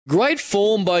Great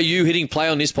form by you hitting play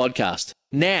on this podcast.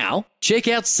 Now, check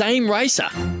out Same Racer,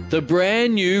 the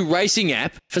brand new racing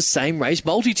app for same race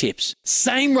multi-tips.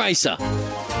 Same Racer.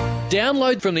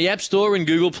 Download from the App Store and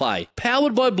Google Play.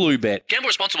 Powered by Bluebet. Gamble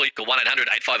responsibly. Call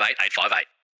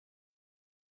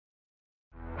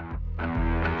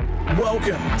 1-800-858-858.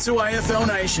 Welcome to AFL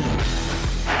Nation.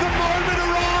 The moment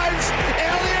arrives.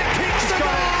 Elliott kicks the goal.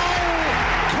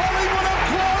 Collingwood have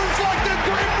closed like the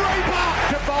Grim Reaper.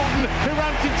 To Bolton, who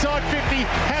runs inside 50,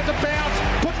 has a bounce,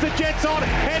 puts the Jets on,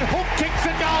 and Hook kicks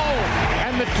a goal.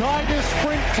 And the Tigers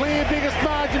sprint clear, biggest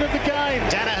margin of the game.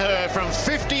 Danaher from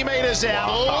 50 metres out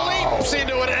leaps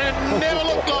into it and never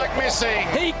looked like missing.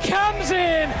 He comes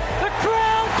in. The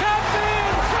crowd comes in.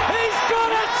 He's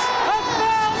got it.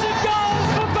 1,000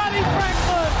 goals for Buddy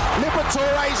Franklin.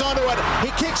 Liberatore's onto it.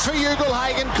 He kicks for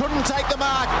Ugelhagen, couldn't take the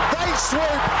mark. They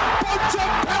swoop.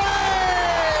 Bontempelli!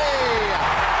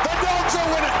 The Dogs are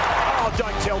winning. Oh,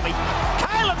 don't tell me.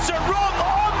 Caleb Sarong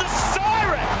on the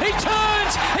siren. He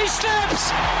turns. He snaps.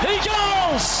 He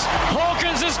goes.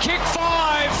 Hawkins has kicked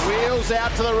 5. Wheels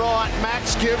out to the right.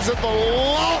 Max gives it the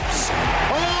lots.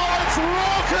 Oh, it's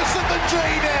raucous at the G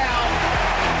now.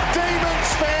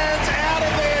 Demons fans out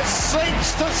of their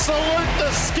seats to salute the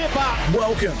skipper.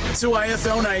 Welcome to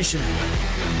AFL Nation.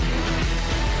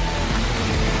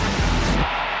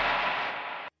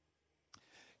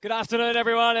 Good afternoon,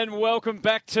 everyone, and welcome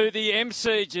back to the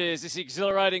MCGs. This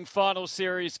exhilarating final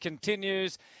series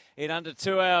continues in under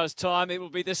 2 hours' time. It will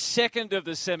be the second of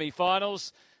the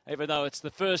semi-finals, even though it's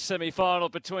the first semi-final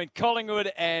between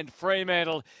Collingwood and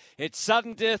Fremantle. It's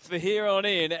sudden death for here on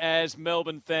in as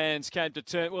Melbourne fans came to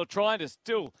terms, trying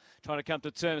to come to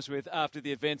terms with after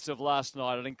the events of last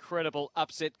night. An incredible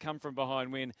upset come from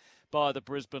behind win by the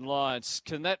Brisbane Lions.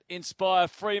 Can that inspire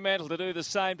Fremantle to do the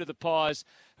same to the Pies,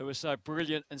 who were so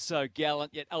brilliant and so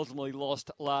gallant, yet ultimately lost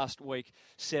last week,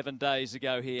 7 days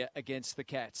ago here against the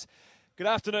Cats? Good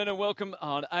afternoon and welcome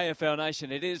on AFL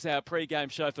Nation. It is our pre-game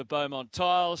show for Beaumont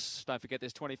Tiles. Don't forget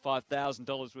there's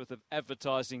 $25,000 worth of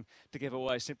advertising to give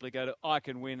away. Simply go to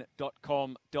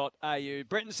iCanWin.com.au.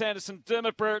 Brenton Sanderson,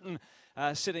 Dermot Brereton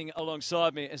sitting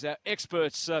alongside me as our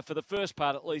experts for the first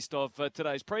part at least of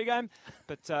today's pre-game.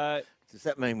 But does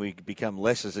that mean we become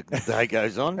less as the day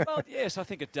goes on? Well, yes, I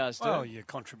think it does. Well, your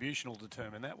contribution will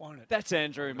determine that, won't it? That's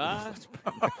Andrew Marr.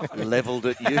 Levelled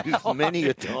at you many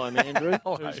a time, Andrew.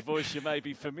 Whose voice you may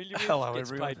be familiar with. Hello, Gets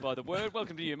everyone. paid by the word.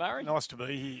 Welcome to you, Murray. Nice to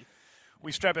be here.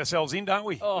 We strap ourselves in, don't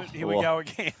we? Oh. But here we go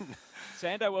again.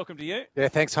 Sando, welcome to you. Yeah,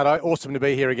 thanks, Hutto. Awesome to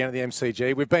be here again at the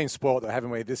MCG. We've been spoiled, though,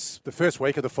 haven't we? The first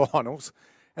week of the finals.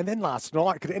 And then last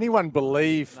night, could anyone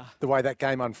believe the way that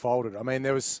game unfolded? I mean,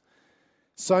 there was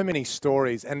so many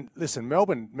stories. And listen,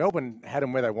 Melbourne had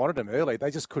them where they wanted them early. They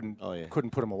just couldn't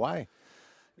put them away.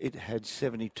 It had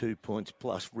 72 points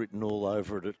plus written all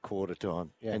over it at quarter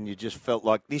time. Yeah. And you just felt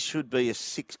like this should be a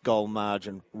 6-goal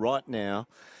margin right now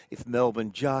if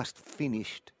Melbourne just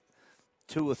finished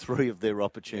 2 or 3 of their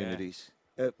opportunities.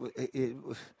 Yeah.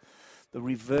 The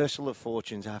reversal of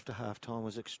fortunes after half-time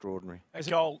was extraordinary. That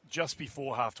goal just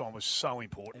before half-time was so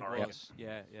important, I reckon.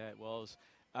 Yeah, it was.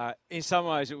 In some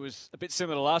ways, it was a bit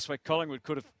similar to last week. Collingwood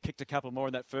could have kicked a couple more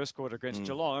in that first quarter against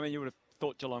Geelong. I mean, you would have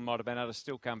thought Geelong might have been able to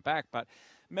still come back. But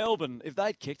Melbourne, if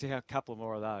they'd kicked a couple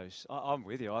more of those, I'm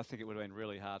with you. I think it would have been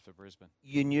really hard for Brisbane.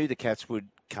 You knew the Cats would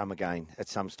come again at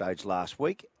some stage last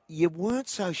week. You weren't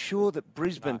so sure that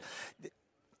Brisbane,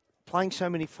 playing so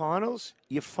many finals,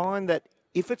 you find that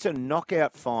if it's a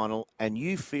knockout final and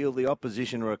you feel the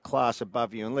opposition are a class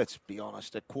above you, and let's be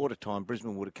honest, at quarter time,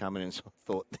 Brisbane would have come in and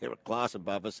thought they're a class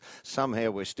above us.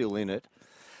 Somehow we're still in it.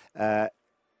 There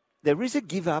is a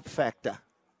give-up factor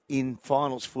in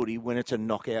finals footy when it's a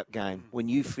knockout game, when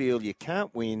you feel you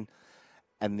can't win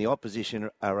and the opposition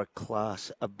are a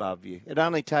class above you. It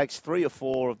only takes 3 or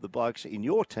 4 of the blokes in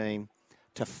your team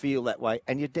to feel that way,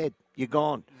 and you're dead. You're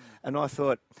gone. And I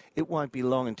thought it won't be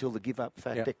long until the give-up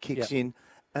factor kicks in,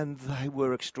 and they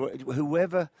were extraordinary.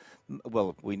 Whoever,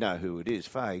 well, we know who it is,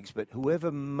 Fags, but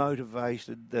whoever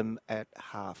motivated them at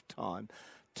half-time,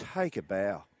 take a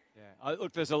bow. Yeah,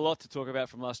 look, there's a lot to talk about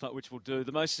from last night, which we'll do.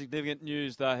 The most significant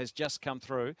news, though, has just come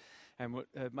through, and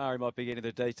Murray might be getting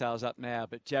the details up now,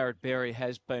 but Jared Berry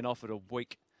has been offered a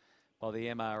week by the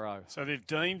MRO. So they've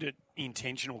deemed it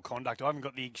intentional conduct. I haven't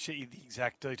got the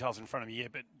exact details in front of me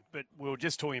yet, but we were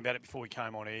just talking about it before we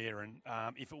came on air, and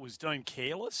if it was deemed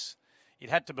careless, it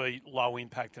had to be low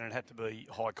impact and it had to be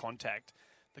high contact.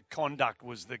 The conduct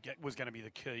was going to be the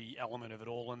key element of it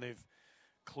all, and they've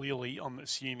clearly, I'm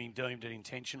assuming, deemed it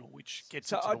intentional, which gets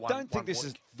So it to I the don't think this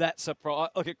is that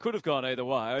surprising. Look, it could have gone either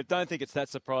way. I don't think it's that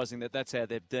surprising that that's how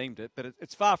they've deemed it, but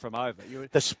it's far from over.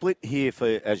 The split here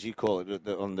for, as you call it,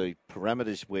 on the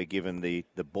parameters we're given the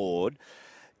board,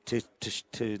 to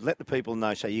let the people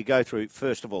know. So you go through,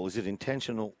 first of all, is it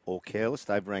intentional or careless?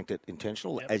 They've ranked it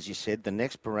intentional. Yep. As you said, the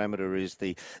next parameter is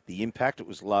the impact. It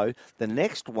was low. The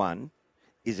next one,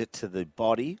 is it to the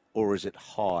body or is it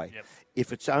high? Yep.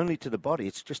 If it's only to the body,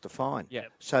 it's just a fine.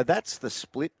 Yep. So that's the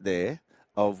split there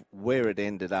of where it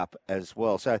ended up as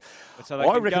well. So So they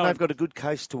I can reckon go they've and- got a good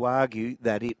case to argue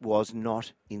that it was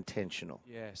not intentional.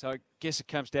 Yeah, so I guess it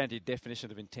comes down to your definition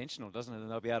of intentional, doesn't it?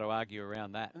 And they'll be able to argue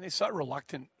around that. And they're so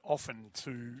reluctant often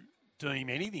to deem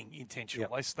anything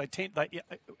intentional. They tend,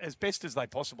 as best as they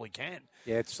possibly can.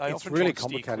 Yeah, it's They often really try and steer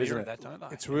complicated, clear isn't of it? that, don't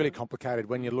they? It's really complicated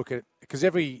when you look at, because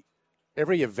every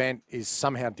event is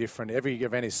somehow different. Every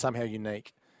event is somehow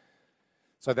unique.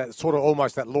 So that's sort of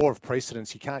almost that law of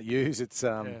precedence you can't use. It's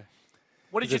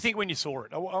What did you think when you saw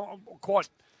it?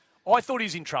 I thought he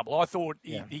was in trouble. I thought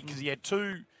because he had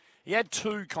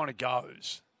two kind of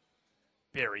goes,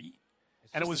 Berry,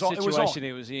 and it was the on. situation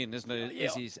he was in, isn't it?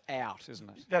 Is he's out, isn't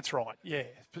it? That's right. Yeah,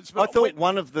 I thought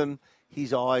one of them,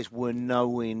 his eyes were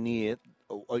nowhere near.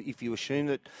 If you assume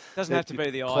that Doesn't have to be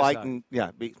the eyes, Clayton,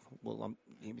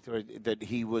 that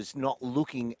he was not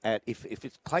looking at if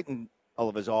it's Clayton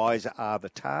Oliver's eyes are the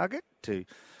target to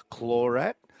claw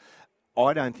at.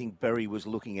 I don't think Berry was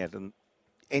looking at them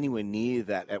anywhere near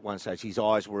that at one stage. His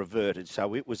eyes were averted,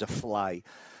 so it was a flay.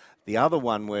 The other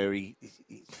one where he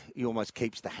almost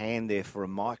keeps the hand there for a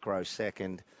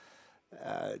microsecond,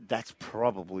 that's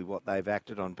probably what they've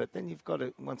acted on. But then you've got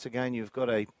a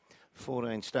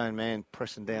 14-stone man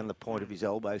pressing down the point of his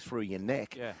elbow through your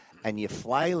neck, and you're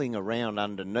flailing around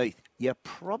underneath. You're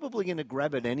probably going to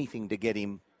grab at anything to get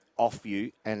him off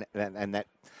you and that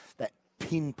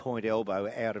pinpoint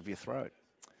elbow out of your throat.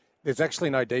 There's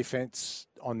actually no defence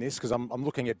on this because I'm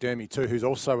looking at Dermy too, who's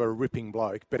also a ripping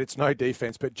bloke, but it's no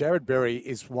defence. But Jared Berry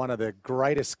is one of the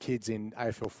greatest kids in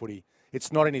AFL footy.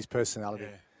 It's not in his personality.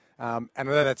 And I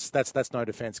know that's no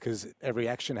defence because every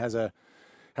action has a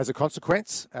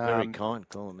consequence. Very kind,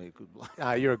 calling me a good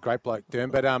bloke. You're a great bloke,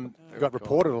 Derm, but got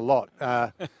reported a lot.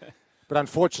 But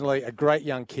unfortunately, a great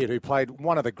young kid who played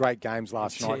one of the great games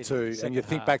last night too. And you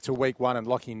think back to week one and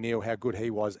Lachie Neale, how good he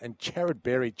was. And Jared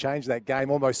Berry changed that game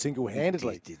almost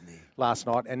single-handedly last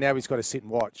night. And now he's got to sit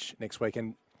and watch next week.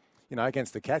 And,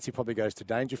 against the Cats, he probably goes to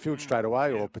Dangerfield straight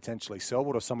away or potentially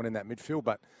Selwood or someone in that midfield.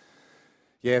 But,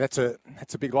 yeah, that's a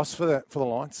big loss for the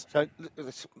Lions. So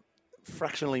let's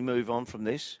fractionally move on from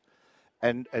this.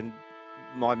 And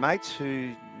my mates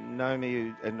who know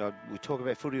me, and we talk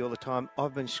about footy all the time,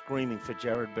 I've been screaming for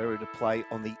Jared Berry to play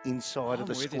on the inside of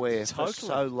the square for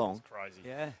so long. That's crazy.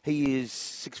 Yeah. He is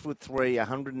 6'3",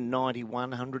 191,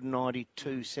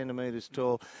 192 centimetres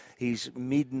tall. He's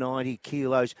mid-90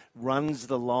 kilos, runs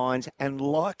the lines and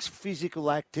likes physical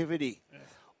activity. Yeah.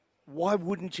 Why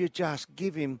wouldn't you just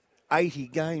give him 80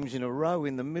 games in a row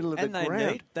in the middle of the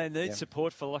ground? They need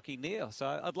support for Lachie Neale.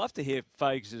 So I'd love to hear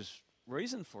Fages'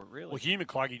 reason for it, really. Well, Hugh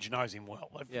McCluggage knows him well.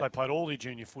 They played all their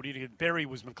junior footy together. Berry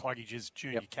was McCluggage's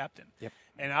junior captain. Yep.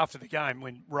 And after the game,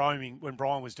 when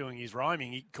Brian was doing his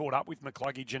roaming, he caught up with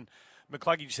McCluggage, and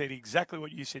McCluggage said exactly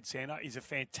what you said, Santa. He's a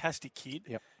fantastic kid.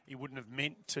 Yep. He wouldn't have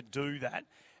meant to do that.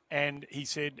 And he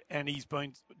said, and he's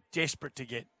been desperate to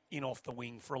get in off the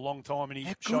wing for a long time. And he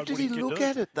How showed good did what he could look do.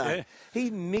 at it, though? Yeah. He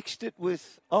mixed it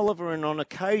with Oliver and on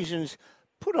occasions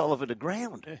put Oliver to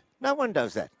ground. Yeah. No one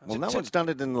does that. Well, no one's done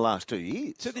it in the last 2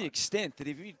 years. To the extent that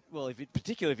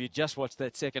particularly if you just watch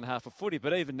that second half of footy,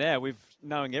 but even now,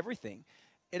 knowing everything,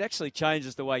 it actually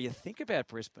changes the way you think about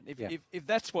Brisbane. If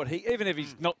that's what even if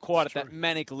he's not quite at that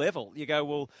manic level, you go,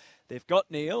 well, they've got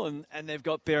Neale and they've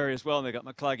got Berry as well, and they've got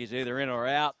McCluggage either in or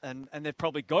out, and they've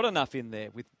probably got enough in there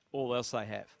with all else they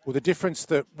have. Well, the difference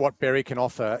that what Berry can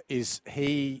offer is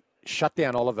he shut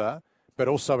down Oliver, but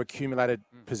also accumulated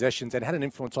possessions and had an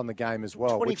influence on the game as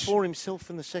well. 24 himself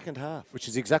in the second half. Which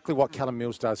is exactly what Callum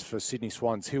Mills does for Sydney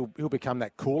Swans. He'll become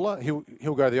that cooler. He'll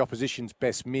go to the opposition's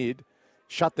best mid,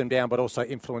 shut them down, but also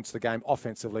influence the game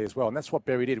offensively as well. And that's what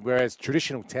Berry did. Whereas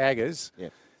traditional taggers,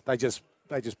 they just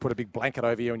put a big blanket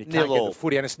over you and you can't get the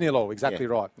footy. And it's nil all, exactly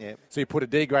right. Yeah. So you put a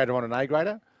D grader on an A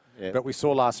grader. Yeah. But we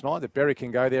saw last night that Berry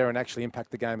can go there and actually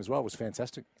impact the game as well. It was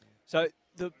fantastic. So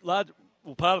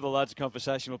part of the larger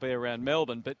conversation will be around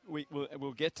Melbourne, but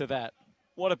we'll get to that.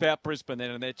 What about Brisbane then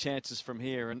and their chances from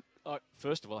here? And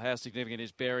first of all, how significant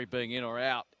is Berry being in or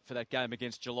out for that game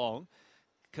against Geelong?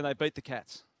 Can they beat the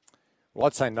Cats? Well,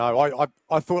 I'd say no.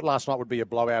 I thought last night would be a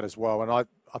blowout as well, and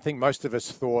I think most of us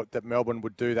thought that Melbourne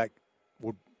would do that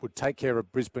would take care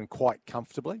of Brisbane quite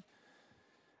comfortably.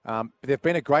 But they've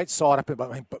been a great side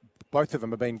both of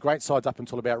them have been great sides up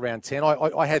until about round 10.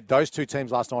 I had those two teams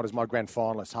last night as my grand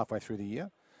finalists halfway through the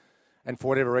year. And for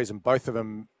whatever reason, both of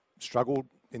them struggled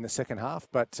in the second half.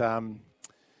 But,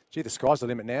 the sky's the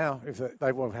limit now. If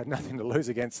they will have had nothing to lose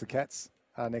against the Cats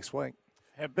next week.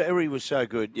 Barry was so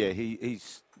good. Yeah,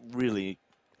 he's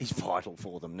vital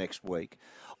for them next week.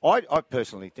 I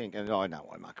personally think, and I know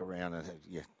I muck around and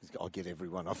I get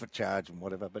everyone off a charge and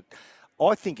whatever, but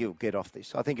I think he'll get off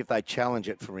this. I think if they challenge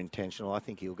it for intentional, I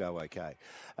think he'll go okay.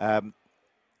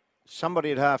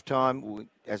 Somebody at halftime,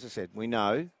 as I said, we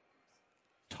know,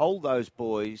 told those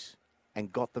boys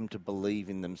and got them to believe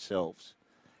in themselves.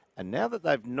 And now that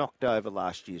they've knocked over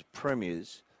last year's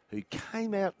premiers, who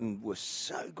came out and were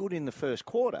so good in the first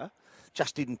quarter,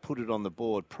 just didn't put it on the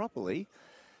board properly,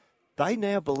 they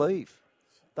now believe.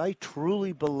 They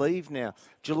truly believe now.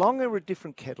 Geelong are a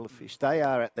different kettle of fish. They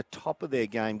are at the top of their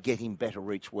game, getting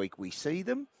better each week we see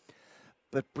them.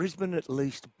 But Brisbane at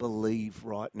least believe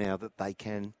right now that they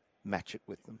can match it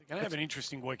with them. They're going to have an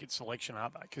interesting week at selection,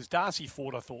 aren't they? Because Darcy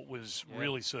Ford, I thought, was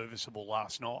really serviceable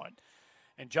last night.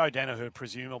 And Joe Danaher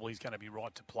presumably is going to be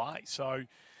right to play. So,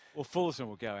 well, Fullerton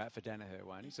will go out for Danaher,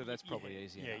 won't he? So that's probably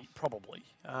easy enough. Yeah, probably.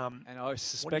 And I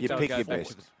suspect you they'll pick go your back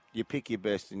best. with You pick your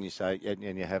best, and you say, and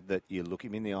you have that. You look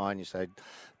him in the eye, and you say,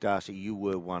 "Darcy, you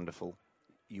were wonderful,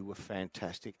 you were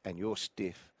fantastic, and you're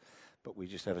stiff, but we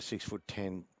just have a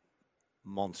 6'10"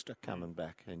 monster coming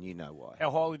back, and you know why."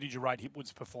 How highly did you rate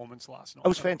Hipwood's performance last night? It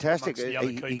was fantastic. Amongst the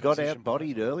other key He got position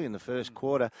out-bodied players? early in the first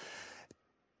quarter.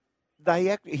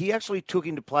 He actually took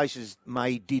into places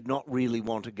May did not really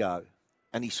want to go,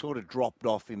 and he sort of dropped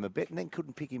off him a bit and then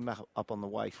couldn't pick him up on the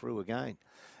way through again.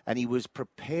 And he was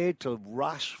prepared to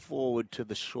rush forward to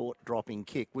the short dropping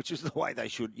kick, which is the way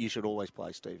you should always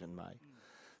play Stephen May.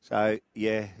 So,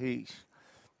 yeah, he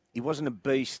wasn't a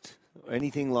beast or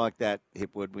anything like that,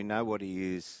 Hipwood. We know what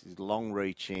he is. He's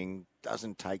long-reaching,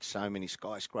 doesn't take so many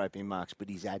skyscraping marks, but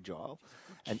he's agile.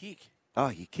 Good kick. Oh,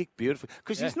 he kicked beautifully.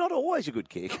 Because he's not always a good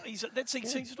kick. He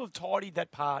seems to have tidied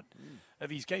that part of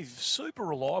his game. He's super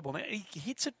reliable now. He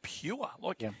hits it pure.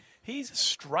 He's a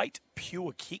straight,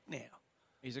 pure kick now.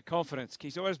 He's a confidence.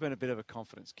 He's always been a bit of a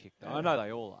confidence kick, though. I know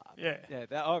they all are. Yeah.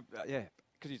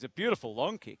 Because he's a beautiful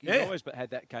long kick. He's always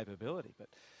had that capability. But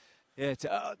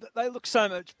they look so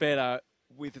much better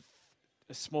with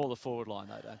a smaller forward line,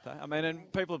 though, don't they? I mean,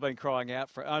 and people have been crying out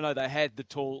for it. I know they had the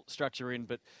tall structure in,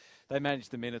 but they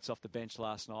managed the minutes off the bench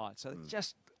last night. So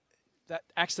just that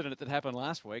accident that happened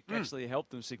last week actually helped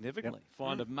them significantly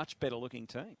find a much better looking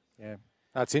team. Yeah.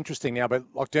 That's interesting now, but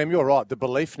like Derm, you're right. The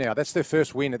belief now, that's their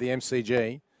first win at the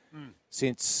MCG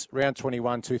since round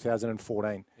 21,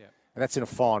 2014. Yeah. And that's in a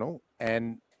final.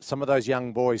 And some of those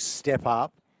young boys step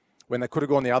up when they could have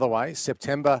gone the other way.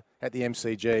 September at the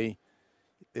MCG,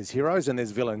 there's heroes and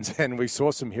there's villains. And we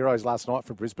saw some heroes last night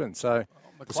for Brisbane. So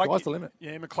the sky's the limit.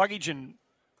 Yeah, McCluggage and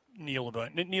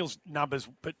Neil's numbers,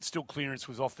 but still clearance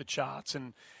was off the charts.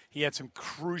 And he had some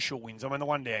crucial wins. I mean, the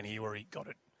one down here where he got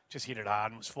it, just hit it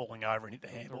hard and was falling over and hit the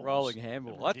handball. A rolling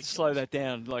handball. I'd slow that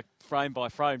down like frame by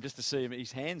frame just to see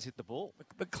his hands hit the ball.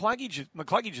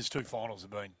 McCluggage's two finals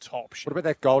have been top. What about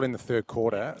that goal in the third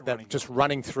quarter?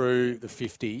 Running through the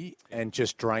 50 and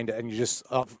just drained it. And you just,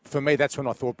 for me, that's when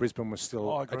I thought Brisbane was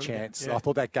still a chance. I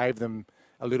thought that gave them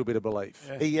a little bit of belief.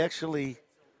 Yeah. He actually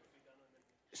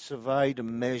surveyed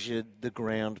and measured the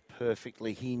ground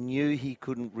perfectly. He knew he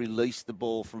couldn't release the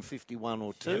ball from 51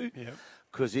 or 2. Yep.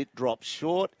 Because it drops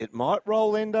short. It might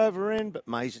roll end over end, but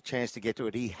May's a chance to get to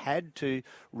it. He had to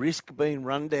risk being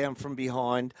run down from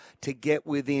behind to get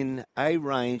within a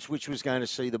range which was going to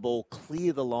see the ball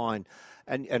clear the line.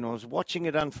 And I was watching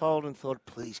it unfold and thought,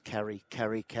 please carry.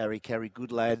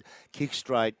 Good lad. Kick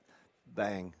straight.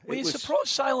 Bang. Were you surprised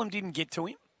Salem didn't get to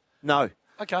him? No.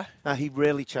 Okay. No, he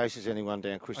rarely chases anyone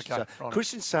down, Christian Salem. Right.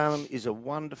 Christian Salem is a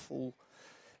wonderful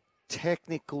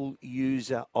technical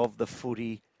user of the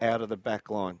footy out of the back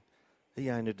line. He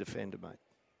ain't a defender, mate.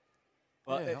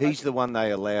 Well, he's the one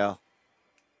they allow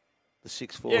the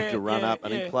 6'4" to run up,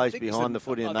 and he plays behind the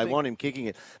footy, and they want him kicking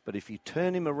it. But if you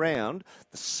turn him around,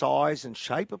 the size and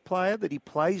shape of player that he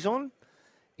plays on,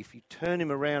 if you turn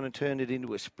him around and turn it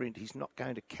into a sprint, he's not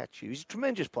going to catch you. He's a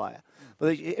tremendous player.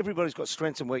 But everybody's got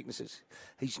strengths and weaknesses.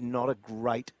 He's not a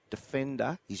great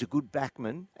defender. He's a good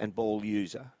backman and ball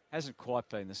user. hasn't quite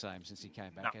been the same since he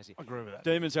came back, has he? I agree with that.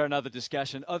 Demons are another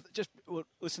discussion. I've just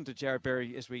listened to Jared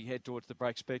Berry as we head towards the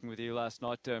break, speaking with you last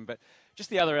night, but just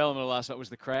the other element of last night was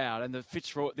the crowd and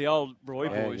the old Roy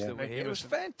boys that were here. It was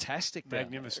fantastic.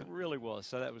 Magnificent. It really was.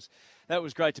 So that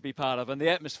was great to be part of, and the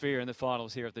atmosphere in the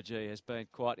finals here at the G has been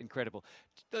quite incredible.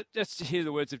 Just to hear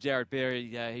the words of Jared Berry,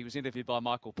 he was interviewed by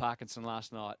Michael Parkinson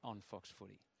last night on Fox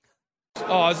Footy.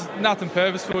 Oh, it's nothing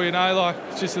purposeful, like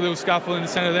it's just a little scuffle in the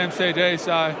centre of the MCG,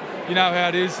 so you know how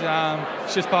it is.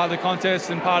 It's just part of the contest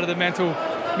and part of the mental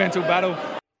battle.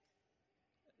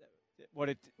 What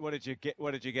did you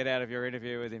get out of your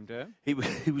interview with him, Derm?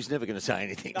 He was never going to say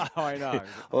anything. Oh, I know.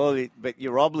 But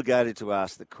you're obligated to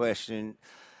ask the question.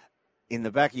 In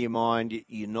the back of your mind,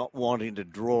 you're not wanting to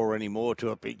draw any more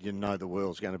to it, but you know the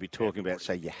world's going to be talking about it,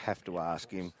 so you have to ask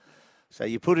him. So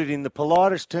you put it in the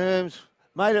politest terms.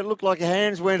 Mate, it looked like your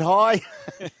hands went high.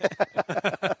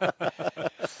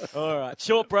 All right,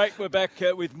 short break. We're back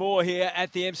with more here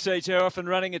at the MCG. Off and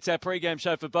running. It's our pre-game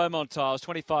show for Beaumont Tiles.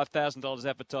 $25,000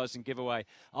 advertising giveaway.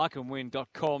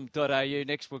 iCanWin.com.au.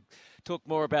 Next, we'll talk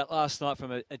more about last night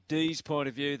from a D's point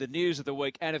of view, the news of the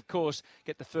week, and, of course,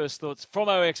 get the first thoughts from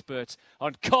our experts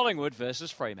on Collingwood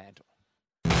versus Fremantle.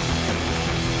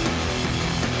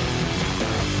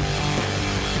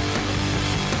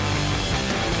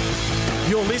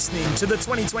 You're listening to the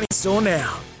 2020 Store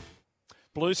now.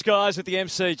 Blue skies at the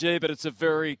MCG, but it's a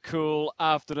very cool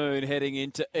afternoon heading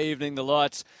into evening. The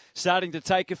lights starting to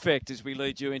take effect as we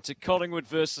lead you into Collingwood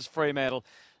versus Fremantle.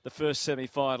 The first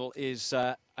semi-final is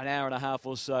an hour and a half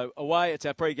or so away. It's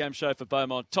our pre-game show for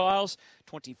Beaumont Tiles.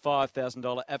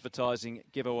 $25,000 advertising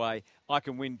giveaway.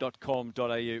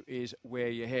 iCanWin.com.au is where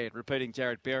you head. Repeating,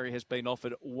 Jared Berry has been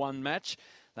offered one match.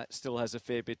 That still has a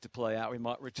fair bit to play out. We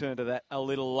might return to that a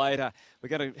little later. We're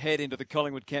going to head into the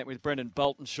Collingwood camp with Brendan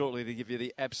Bolton shortly to give you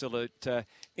the absolute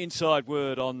inside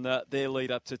word on their lead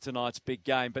up to tonight's big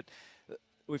game. But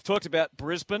we've talked about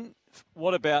Brisbane.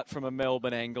 What about from a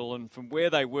Melbourne angle and from where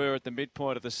they were at the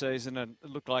midpoint of the season? And it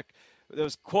looked like there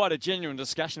was quite a genuine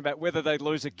discussion about whether they'd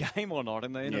lose a game or not.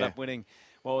 And they ended up winning,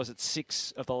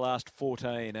 6 of the last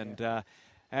 14.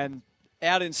 And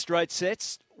out in straight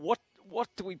sets, what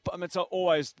do we... I mean, it's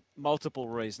always multiple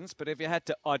reasons, but if you had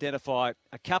to identify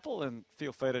a couple, and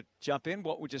feel free to jump in,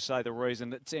 what would you say the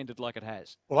reason it's ended like it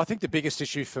has? Well, I think the biggest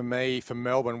issue for me, for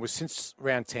Melbourne, was since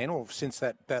round 10, or since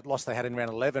that loss they had in round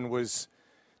 11, was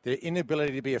their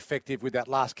inability to be effective with that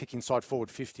last kick inside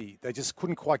forward 50. They just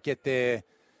couldn't quite get their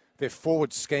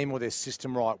forward scheme or their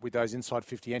system right with those inside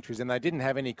 50 entries, and they didn't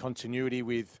have any continuity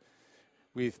with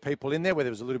people in there, where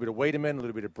there was a little bit of Wiedemann, a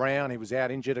little bit of Brown. He was out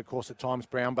injured, of course, at times,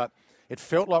 Brown, but it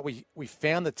felt like we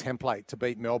found the template to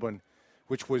beat Melbourne,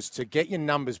 which was to get your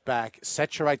numbers back,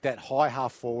 saturate that high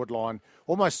half-forward line,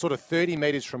 almost sort of 30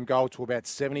 metres from goal to about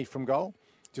 70 from goal.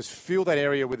 Just fill that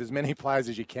area with as many players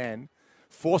as you can,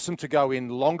 force them to go in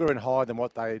longer and higher than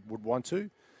what they would want to,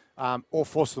 or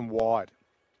force them wide.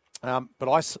 But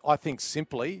I think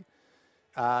simply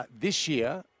this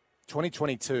year,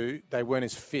 2022, they weren't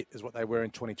as fit as what they were in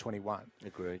 2021.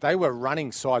 Agreed. They were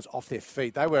running sides off their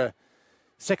feet. They were...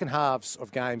 Second halves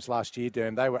of games last year,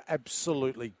 Derm, they were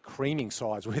absolutely creaming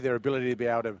sides with their ability to be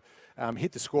able to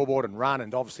hit the scoreboard and run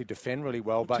and obviously defend really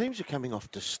well. But teams are coming off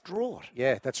distraught.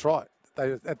 Yeah, that's right.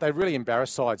 They really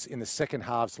embarrassed sides in the second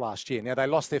halves last year. Now, they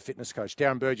lost their fitness coach.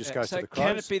 Darren Burgess goes to the Crows.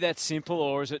 Can it be that simple,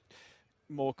 or is it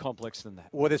more complex than that?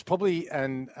 Well, there's probably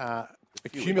an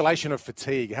accumulation of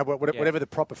fatigue, whatever the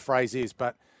proper phrase is.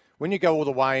 But when you go all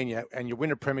the way and you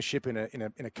win a premiership in a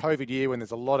COVID year when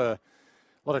there's a lot of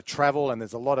travel and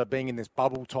there's a lot of being in this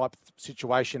bubble type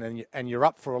situation and you're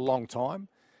up for a long time,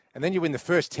 and then you win the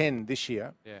first 10 this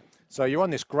year. Yeah. So you're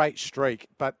on this great streak,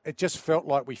 but it just felt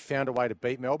like we found a way to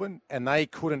beat Melbourne, and they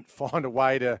couldn't find a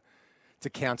way to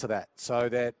counter that. So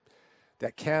that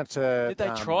counter... Did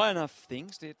they try enough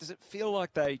things? Does it feel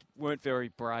like they weren't very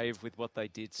brave with what they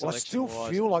did? Well, I still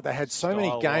feel like they had so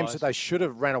many games that they should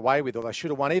have ran away with, or they should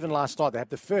have won. Even last night, they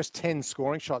had the first 10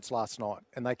 scoring shots last night,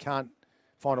 and they can't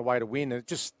find a way to win. And it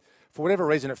just, for whatever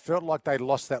reason, it felt like they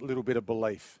lost that little bit of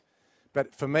belief.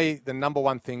 But for me, the number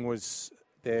one thing was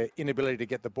their inability to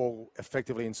get the ball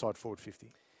effectively inside forward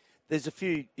 50. There's a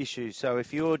few issues. So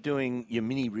if you're doing your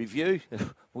mini review,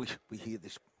 we hear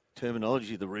this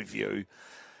terminology, the review.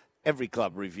 Every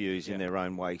club reviews in their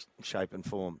own way, shape and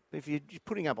form. If you're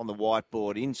putting up on the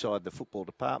whiteboard inside the football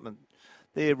department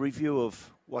their review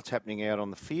of what's happening out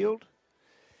on the field,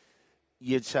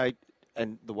 you'd say...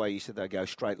 And the way you said they go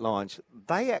straight lines,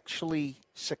 they actually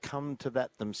succumbed to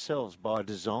that themselves by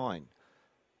design.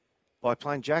 By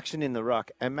playing Jackson in the ruck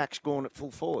and Max Gawn at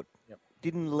full forward. Yep.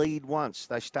 Didn't lead once.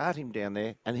 They start him down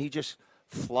there and he just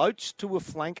floats to a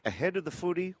flank ahead of the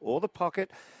footy or the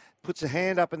pocket, puts a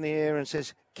hand up in the air and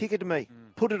says, kick it to me,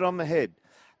 put it on the head.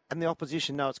 And the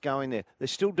opposition know it's going there. They're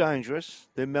still dangerous.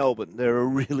 They're Melbourne. They're a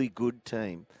really good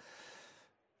team.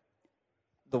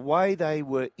 The way they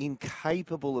were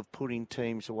incapable of putting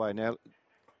teams away. Now,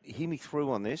 hear me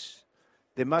through on this.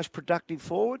 Their most productive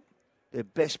forward, their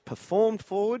best performed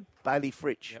forward, Bailey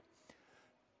Fritsch. Yep.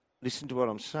 Listen to what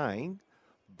I'm saying.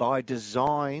 By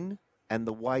design and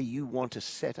the way you want to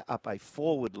set up a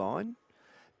forward line,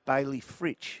 Bailey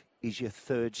Fritsch is your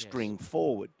third string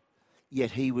forward.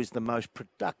 Yet he was the most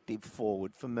productive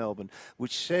forward for Melbourne,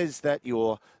 which says that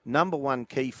your number one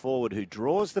key forward who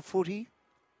draws the footy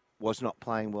was not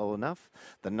playing well enough.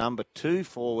 The number two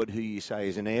forward, who you say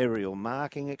is an aerial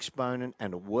marking exponent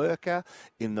and a worker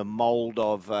in the mould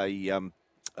of a,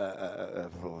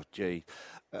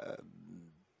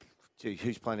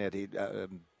 who's playing out here?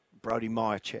 Brody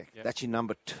Myercheck. Yep. That's your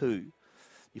number two.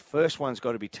 Your first one's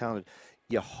got to be talented.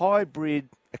 Your hybrid,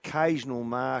 occasional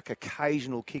mark,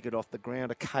 occasional kick it off the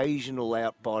ground, occasional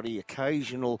out body,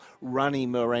 occasional run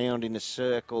him around in a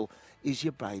circle is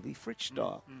your Bailey Fritsch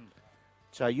style.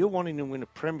 So you're wanting to win a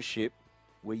premiership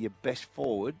where your best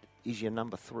forward is your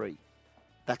number three.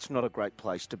 That's not a great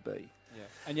place to be. Yeah.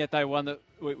 And yet they won the.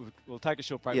 We'll take a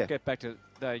short break. Yeah. We'll get back to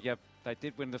they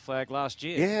did win the flag last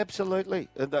year. Yeah, absolutely.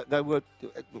 They were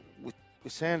with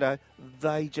Sando.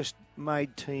 They just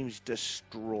made teams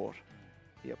distraught.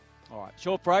 Yep. All right,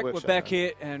 short break. Works We're back out.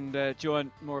 here and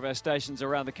join more of our stations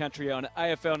around the country on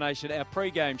AFL Nation, our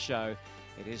pre-game show.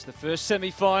 It is the first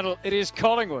semi-final. It is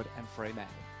Collingwood and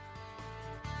Fremantle.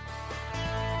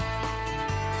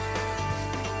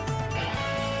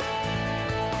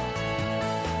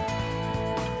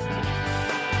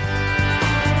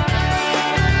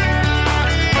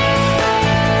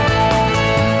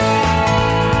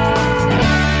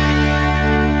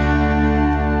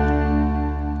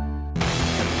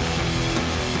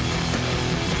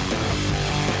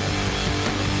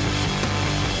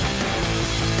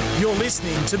 You're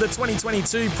listening to the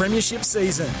 2022 Premiership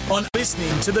season on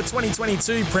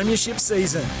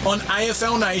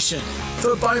AFL Nation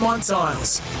for Beaumont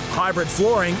Tiles. Hybrid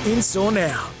flooring in store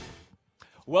now.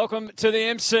 Welcome to the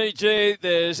MCG.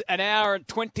 There's an hour and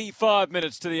 25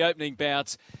 minutes to the opening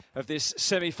bounce of this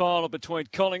semi-final between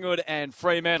Collingwood and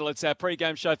Fremantle. It's our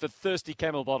pre-game show for Thirsty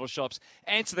Camel Bottle Shops.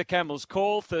 Answer the Camel's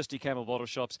call, Thirsty Camel Bottle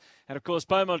Shops. And, of course,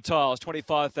 Beaumont Tiles,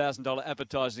 $25,000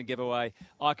 advertising giveaway,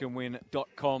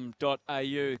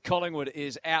 iCanWin.com.au. Collingwood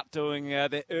is out doing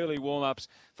their early warm-ups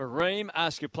for Ream.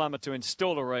 Ask your plumber to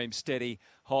install a Ream steady,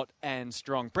 hot and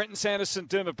strong. Brenton Sanderson,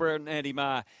 Dermot Brereton, Andy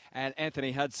Marr and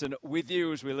Anthony Hudson with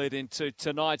you as we lead into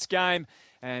tonight's game.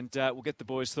 And we'll get the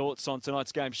boys' thoughts on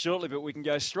tonight's game shortly, but we can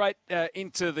go straight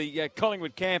into the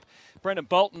Collingwood camp. Brendan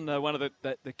Bolton, one of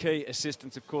the key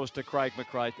assistants, of course, to Craig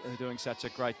McRae, doing such a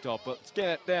great job. But let's get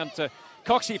it down to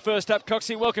Coxie first up.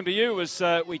 Coxie, welcome to you as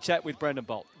we chat with Brendan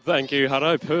Bolton. Thank you,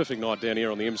 Hutto. Perfect night down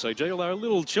here on the MCG, although a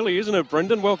little chilly, isn't it,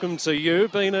 Brendan? Welcome to you.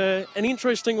 Been an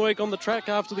interesting week on the track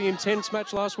after the intense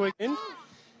match last weekend.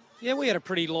 Yeah, we had a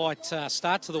pretty light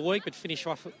start to the week, but finished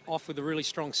off with a really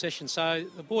strong session. So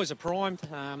the boys are primed.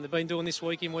 They've been doing this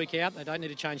week in, week out. They don't need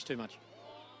to change too much.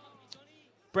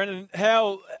 Brendan,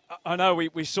 I know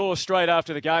we saw straight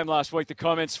after the game last week the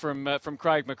comments from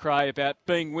Craig McRae about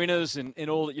being winners in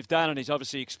all that you've done, and he's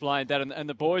obviously explained that, and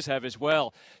the boys have as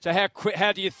well. So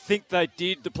how do you think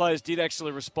the players did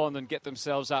actually respond and get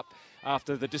themselves up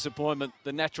after the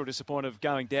natural disappointment of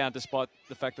going down, despite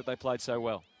the fact that they played so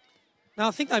well? No,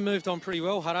 I think they moved on pretty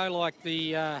well, Hutto. Like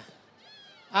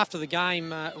after the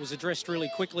game, it was addressed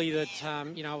really quickly that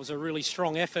it was a really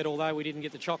strong effort, although we didn't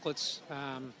get the chocolates.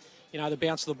 The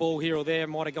bounce of the ball here or there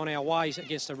might have gone our way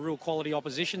against a real quality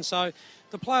opposition. So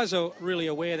the players are really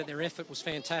aware that their effort was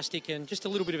fantastic, and just a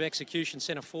little bit of execution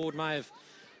centre forward may have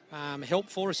helped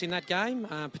for us in that game,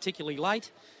 particularly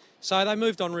late. So they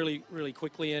moved on really, really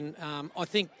quickly, and I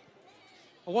think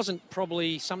it wasn't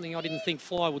probably something I didn't think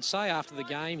Fly would say after the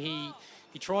game. He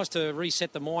tries to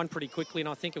reset the mind pretty quickly, and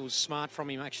I think it was smart from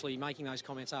him actually making those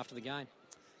comments after the game.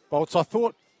 Bolts, I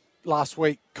thought last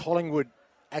week Collingwood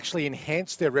actually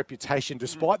enhanced their reputation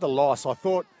despite the loss. I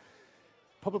thought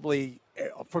probably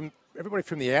from everybody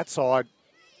from the outside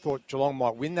thought Geelong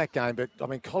might win that game, but I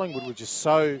mean Collingwood were just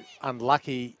so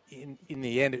unlucky in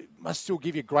the end. It must still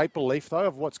give you great belief though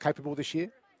of what's capable this year.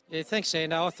 Yeah, thanks,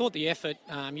 Sando. I thought the effort,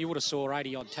 you would have saw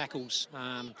 80-odd tackles.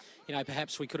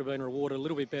 Perhaps we could have been rewarded a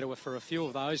little bit better for a few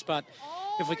of those. But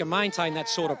if we can maintain that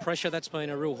sort of pressure, that's been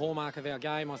a real hallmark of our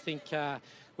game. I think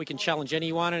we can challenge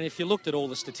anyone. And if you looked at all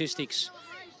the statistics,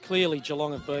 clearly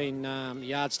Geelong have been the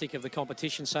yardstick of the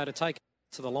competition. So to take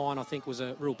to the line, I think was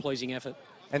a real pleasing effort.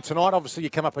 And tonight, obviously, you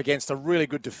come up against a really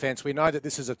good defence. We know that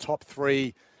this is a top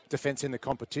 3 defence in the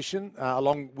competition,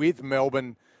 along with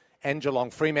Melbourne and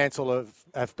Geelong. Fremantle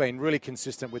have been really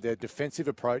consistent with their defensive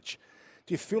approach.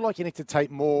 Do you feel like you need to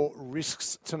take more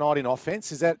risks tonight in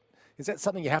offence? Is that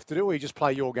something you have to do, or you just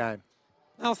play your game?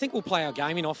 No, I think we'll play our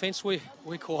game in offence. We're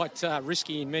quite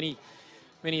risky in many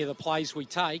of the plays we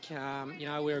take.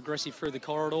 We're aggressive through the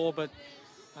corridor, but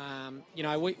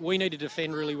we need to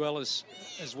defend really well as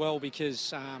well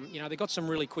because they've got some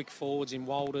really quick forwards in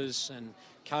Walters and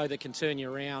Coe that can turn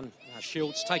you around.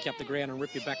 Schultz, take you up the ground and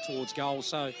rip you back towards goal.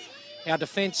 So our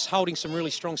defence holding some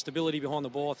really strong stability behind the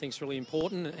ball I think is really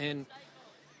important. And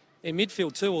in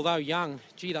midfield too, although young,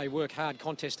 they work hard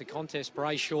contest to contest.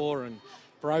 Brayshaw and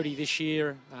Brodie this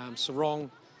year,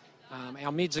 Sarong.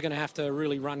 Our mids are going to have to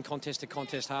really run contest to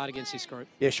contest hard against this group.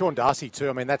 Yeah, Sean Darcy too.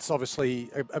 I mean, that's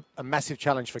obviously a massive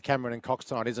challenge for Cameron and Cox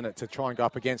tonight, isn't it, to try and go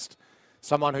up against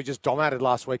someone who just dominated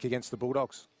last week against the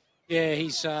Bulldogs? Yeah,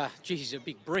 he's a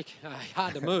big brick,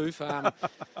 hard to move.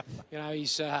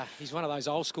 He's one of those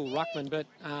old school ruckmen. But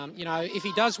if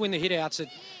he does win the hitouts,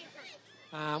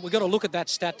 we've got to look at that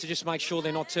stat to just make sure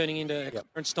they're not turning into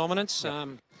clearance dominance.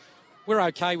 Yep. We're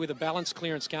okay with a balanced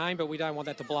clearance game, but we don't want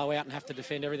that to blow out and have to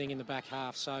defend everything in the back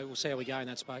half. So we'll see how we go in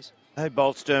that space. Hey,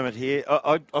 Bolts, Dermot here.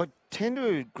 I tend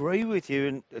to agree with you,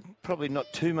 and probably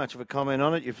not too much of a comment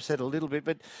on it. You've said a little bit,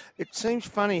 but it seems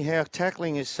funny how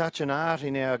tackling is such an art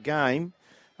in our game,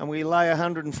 and we lay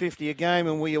 150 a game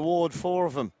and we award 4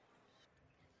 of them.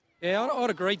 Yeah, I'd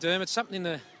agree, Dermot. It's something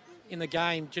in the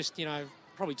game, just,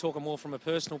 probably talking more from a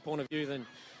personal point of view than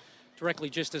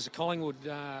directly just as a Collingwood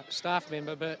staff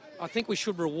member, but I think we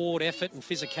should reward effort and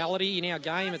physicality in our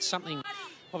game. It's something,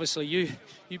 obviously,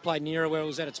 you played in the era where it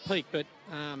was at its peak, but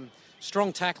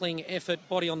strong tackling, effort,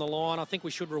 body on the line, I think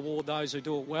we should reward those who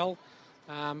do it well.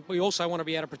 We also want to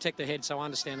be able to protect the head, so I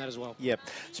understand that as well. Yep.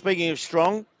 Speaking of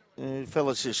strong,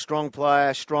 fellas, a strong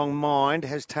player, strong mind.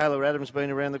 Has Taylor Adams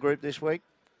been around the group this week?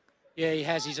 Yeah, he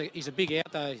has. He's a big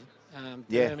out, though.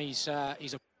 He's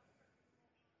a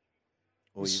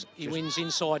He wins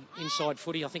inside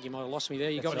footy. I think you might have lost me there.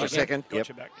 You got me a second. Got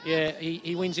you back. Yeah,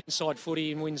 he wins inside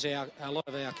footy and wins a lot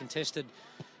of our contested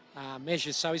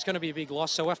measures. So he's going to be a big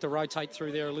loss. So we'll have to rotate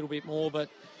through there a little bit more. But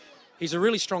he's a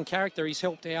really strong character. He's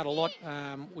helped out a lot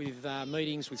with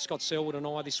meetings with Scott Selwood and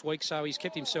I this week. So he's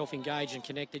kept himself engaged and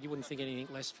connected. You wouldn't think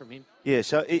anything less from him. Yeah,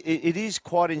 so it is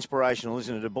quite inspirational,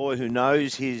 isn't it? A boy who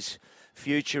knows his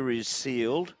future is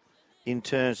sealed, in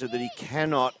terms of that he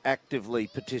cannot actively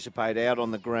participate out on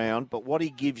the ground, but what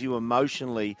he gives you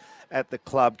emotionally at the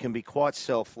club can be quite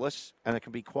selfless and it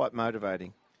can be quite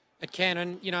motivating. It can,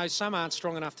 and, some aren't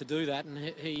strong enough to do that, and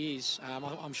he is.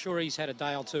 I'm sure he's had a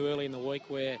day or two early in the week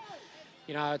where,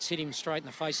 it's hit him straight in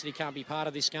the face that he can't be part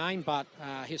of this game, but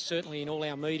he's certainly in all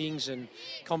our meetings and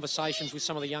conversations with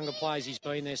some of the younger players he's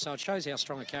been there, so it shows how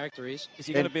strong a character he is. Is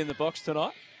he going to be in the box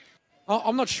tonight?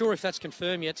 I'm not sure if that's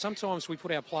confirmed yet. Sometimes we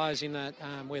put our players in that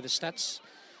where the stats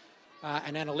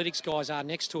and analytics guys are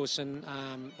next to us, and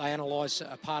they analyse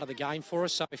a part of the game for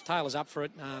us. So if Taylor's up for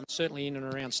it, certainly in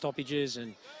and around stoppages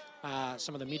and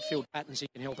some of the midfield patterns, he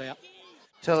can help out.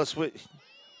 Tell us,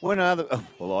 when are the... Oh,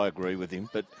 well, I agree with him,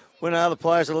 but when are the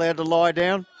players allowed to lie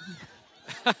down?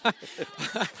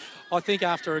 I think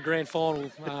after a grand final,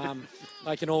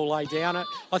 they can all lay down.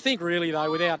 I think really,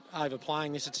 though, without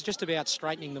overplaying this, it's just about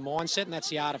straightening the mindset, and that's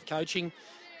the art of coaching.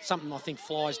 Something I think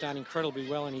Fly's done incredibly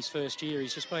well in his first year.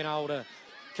 He's just been able to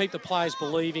keep the players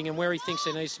believing, and where he thinks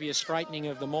there needs to be a straightening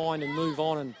of the mind and move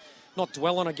on and not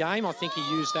dwell on a game, I think he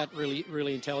used that really,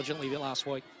 really intelligently last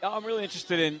week. I'm really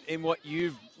interested in what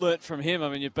you've learnt from him. I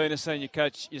mean, you've been a senior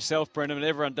coach yourself, Brendan, and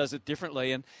everyone does it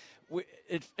differently. And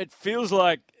it feels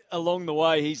like along the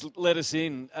way he's let us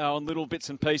in on little bits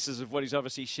and pieces of what he's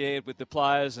obviously shared with the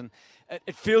players. And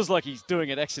it feels like he's doing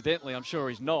it accidentally. I'm sure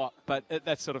he's not, but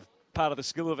that's sort of part of the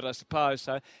skill of it, I suppose.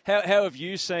 So how have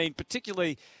you seen,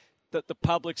 particularly the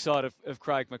public side of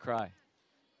Craig McRae?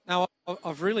 No,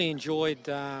 I've really enjoyed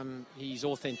his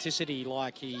authenticity.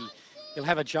 Like he'll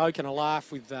have a joke and a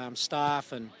laugh with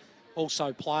staff and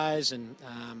also players, and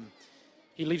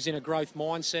he lives in a growth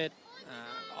mindset.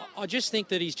 I just think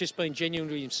that he's just been genuine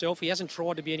to himself. He hasn't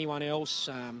tried to be anyone else.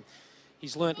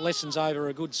 He's learnt lessons over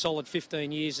a good solid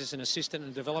 15 years as an assistant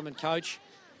and development coach.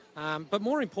 But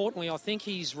more importantly, I think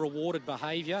he's rewarded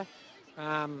behaviour.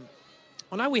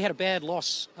 I know we had a bad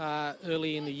loss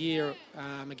early in the year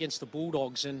against the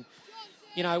Bulldogs, and,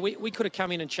 we could have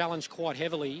come in and challenged quite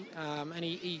heavily, and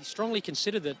he strongly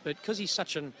considered it, but because he's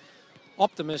such an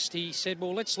optimist, he said,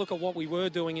 well, let's look at what we were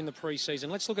doing in the pre-season.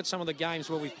 Let's look at some of the games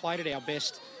where we've played at our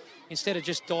best instead of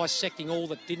just dissecting all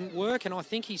that didn't work. And I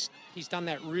think he's done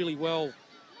that really well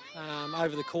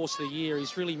over the course of the year.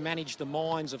 He's really managed the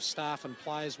minds of staff and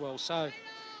players well. So,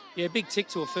 yeah, big tick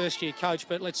to a first-year coach,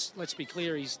 but let's be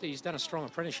clear, he's done a strong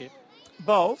apprenticeship.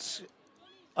 Bolts,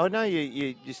 I know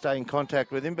you stay in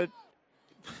contact with him, but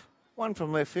one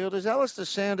from left field. Has Alistair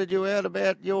sounded you out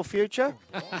about your future?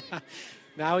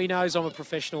 No, he knows I'm a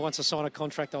professional. Once I sign a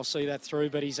contract, I'll see that through.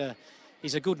 But he's a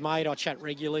good mate. I chat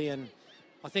regularly, and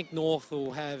I think North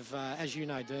will have, as you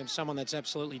know, Derm, someone that's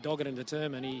absolutely dogged and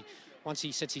determined. Once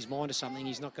he sets his mind to something,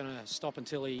 he's not going to stop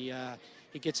until he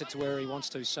gets it to where he wants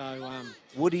to. So,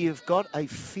 would he have got a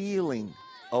feeling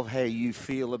of how you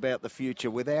feel about the future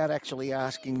without actually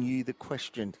asking you the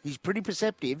question? He's pretty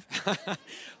perceptive.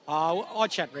 I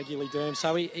chat regularly, Derm,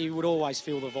 so he would always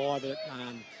feel the vibe. But,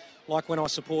 like when I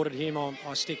supported him,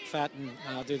 I stick fat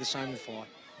and do the same with Fly.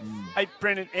 Hey,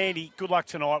 Brendan, Andy, good luck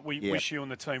tonight. We wish you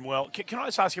and the team well. Can I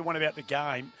just ask you one about the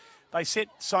game? They set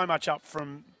so much up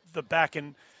from the back,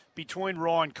 and between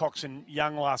Ryan, Cox and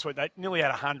Young last week, they nearly had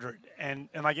 100, and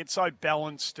they get so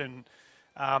balanced, and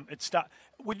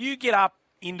will you get up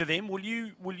into them? Will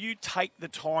you take the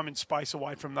time and space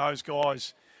away from those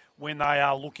guys when they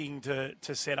are looking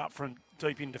to set up from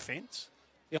deep in defence?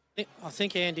 Yeah, I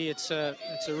think, Andy, it's a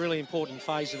really important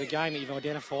phase of the game that you've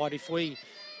identified. If we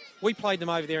played them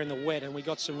over there in the wet and we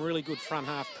got some really good front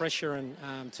half pressure and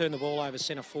turned the ball over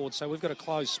centre forward, so we've got to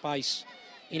close space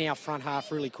in our front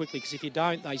half really quickly, because if you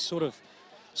don't, they sort of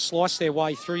slice their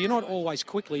way through. You're not always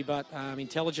quickly, but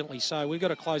intelligently. So we've got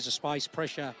to close the space,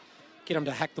 pressure, get them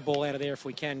to hack the ball out of there if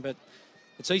we can. But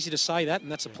it's easy to say that, and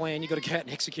that's a plan. You've got to go out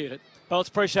and execute it. Bolts,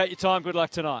 appreciate your time. Good luck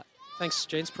tonight. Thanks,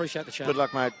 gents. Appreciate the chat. Good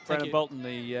luck, mate. Brendan Bolton,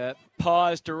 the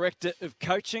Pies Director of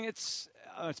Coaching. It's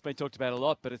been talked about a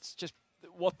lot, but it's just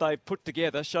what they've put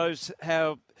together shows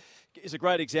how is a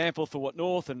great example for what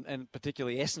North and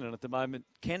particularly Essendon at the moment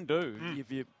can do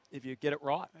if you get it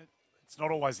right. It's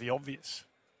not always the obvious.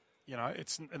 You know,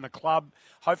 it's in the club.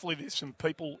 Hopefully there's some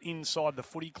people inside the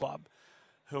footy club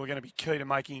who are going to be key to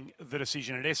making the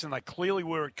decision at Essendon. They clearly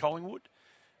were at Collingwood,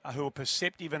 who are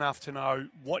perceptive enough to know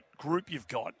what group you've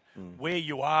got, where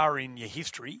you are in your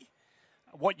history,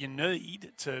 what you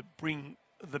need to bring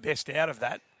the best out of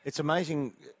that. It's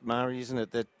amazing, Murray, isn't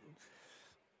it, that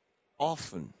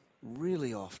often,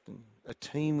 really often, a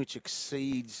team which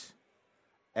exceeds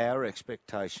our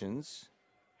expectations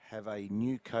have a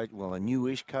new coach, well, a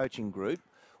newish coaching group,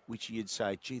 which you'd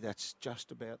say, gee, that's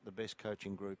just about the best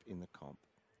coaching group in the comp.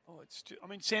 Oh,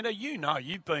 Sando, you know,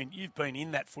 you've been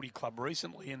in that footy club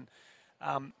recently, and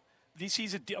this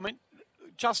is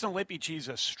Justin Lepage is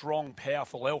a strong,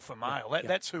 powerful alpha male.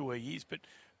 That's who he is. But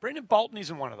Brendan Bolton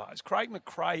isn't one of those. Craig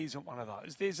McRae isn't one of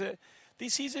those.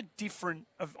 This is a different.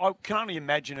 I can only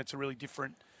imagine it's a really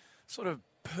different sort of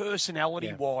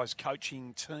personality-wise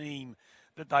coaching team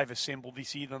that they've assembled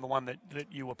this year than the one that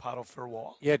you were part of for a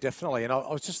while. Yeah, definitely. And I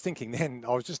was just thinking then,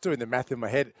 I was just doing the math in my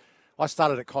head. I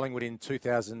started at Collingwood in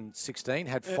 2016,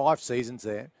 had 5 seasons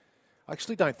there. I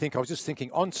actually don't think, I was just thinking,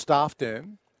 on staff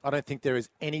term, I don't think there is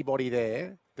anybody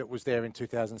there that was there in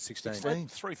 2016.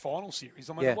 3 final series.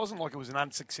 I mean, It wasn't like it was an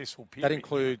unsuccessful period. That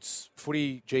includes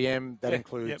footy GM, that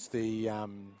includes the,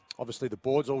 obviously the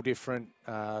board's all different,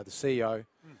 the CEO.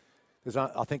 There's,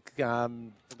 I think,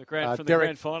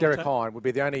 Derek Hine would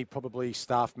be the only probably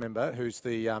staff member who's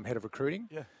the head of recruiting.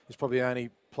 Yeah. He's probably the only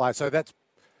player. So that's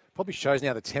probably shows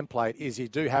now the template is you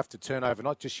do have to turn over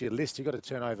not just your list, you've got to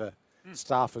turn over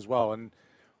staff as well. And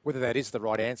whether that is the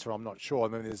right answer, I'm not sure. I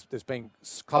mean, there's been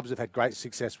clubs that have had great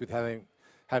success with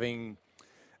having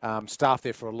staff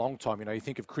there for a long time. You know, you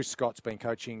think of Chris Scott's been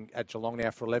coaching at Geelong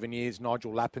now for 11 years.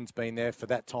 Nigel Lappin's been there for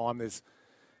that time. There's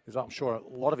I'm sure, a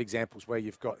lot of examples where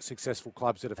you've got successful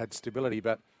clubs that have had stability,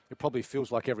 but it probably feels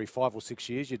like every 5 or 6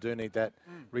 years you do need that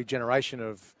regeneration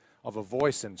of a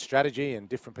voice and strategy and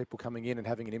different people coming in and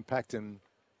having an impact. And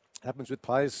it happens with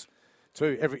players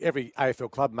too. Every AFL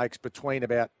club makes between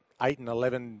about 8 and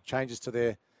 11 changes to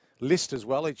their list as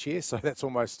well each year. So that's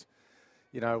almost,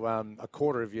 a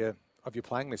quarter of your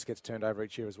playing list gets turned over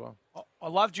each year as well. I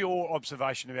loved your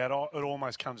observation about it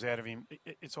almost comes out of him.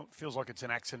 It feels like it's an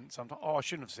accident sometimes. Oh, I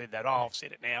shouldn't have said that. Oh, I've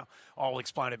said it now. I'll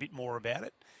explain a bit more about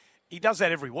it. He does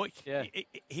that every week. Yeah.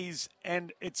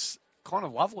 And it's kind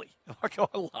of lovely. Like, I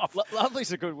love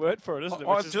Lovely's a good word for it, isn't it?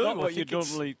 Which is not what you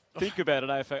normally think about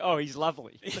an AFL. Oh, he's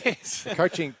lovely. Yes.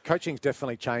 Coaching's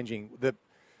definitely changing. The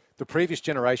previous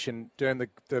generation, during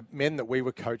the men that we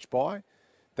were coached by,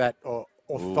 that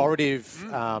authoritative,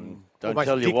 don't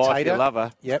tell your wife you love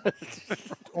her. Yep,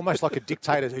 almost like a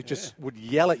dictator who just would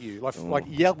yell at you, like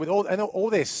yell with all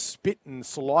their spit and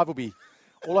saliva would be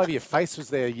all over your face as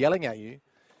they're yelling at you.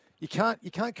 You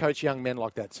can't coach young men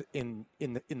like that in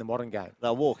the modern game.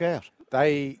 They'll walk out.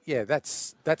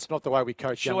 That's not the way we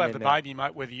coach She'll young have men the now. baby,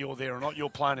 mate, whether you're there or not. You're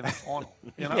playing in the final.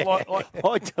 You know,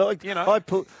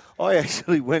 I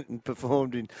actually went and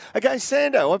performed against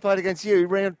Sando. I played against you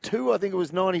round 2. I think it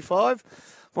was 95.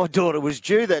 My daughter was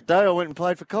due that day. I went and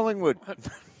played for Collingwood.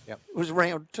 Yep. It was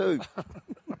round 2.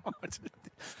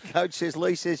 Coach says,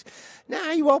 Lee says, "No,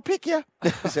 I'll pick you."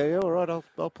 So yeah, all right,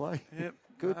 I'll play. Yep.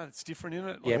 Good. No, it's different, isn't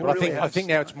it? Yeah, Like, but it I think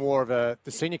now it's more of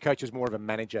the senior coach is more of a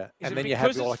manager, Is and it then you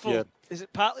have because like your. Is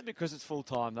it partly because it's full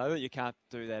time though that you can't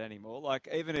do that anymore? Like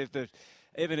even if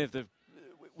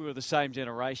we were the same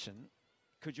generation,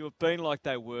 could you have been like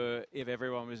they were if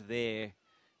everyone was there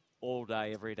all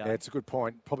day every day? Yeah, it's a good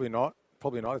point. Probably not.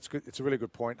 It's good. It's a really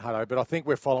good point, Hutto. But I think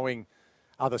we're following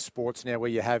other sports now where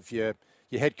you have your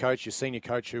head coach, your senior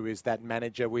coach, who is that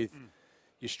manager with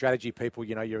your strategy people.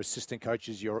 You know, your assistant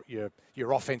coaches, your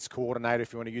offense coordinator,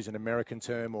 if you want to use an American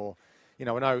term, or I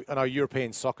know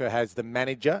European soccer has the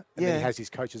manager and then he has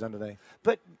his coaches underneath.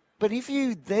 But if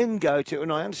you then go to,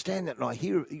 and I understand that,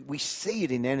 and we see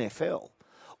it in NFL,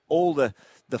 all the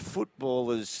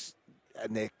footballers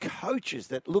and their coaches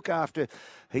that look after.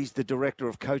 He's the director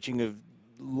of coaching of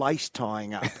lace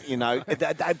tying up.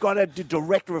 They've got a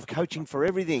director of coaching for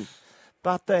everything,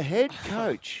 but the head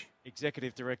coach.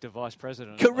 Executive director, vice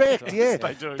president. Correct, yeah.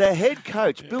 They do. The head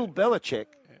coach, Bill Belichick,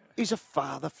 is a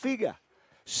father figure.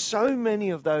 So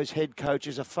many of those head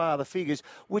coaches are father figures,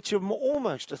 which are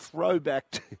almost a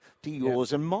throwback to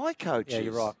yours and my coaches. Yeah,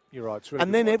 you're right. It's really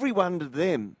and then everyone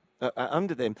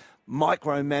under them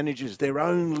micromanages their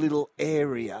own little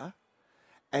area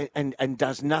and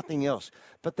does nothing else.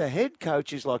 But the head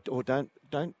coach is like, oh, don't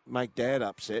make Dad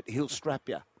upset. He'll strap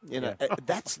you.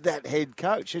 That's that head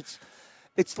coach.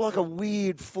 It's like a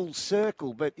weird full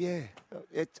circle, but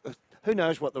who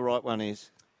knows what the right one is.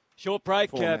 Short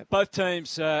break. Both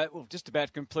teams just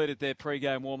about completed their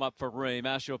pre-game warm-up for Ream.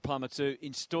 Ask your plumber to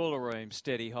install a Ream,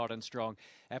 steady, hot and strong.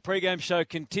 Our pre-game show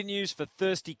continues for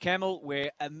Thirsty Camel. We're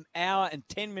an hour and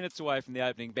 10 minutes away from the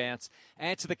opening bounce.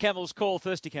 Answer the Camel's call,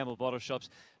 Thirsty Camel Bottle Shops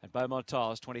and Beaumont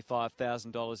Tiles,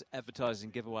 $25,000 advertising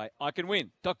giveaway.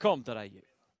 iCanWin.com.au.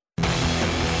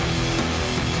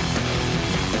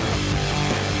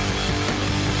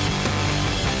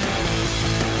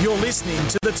 You're listening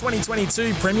to the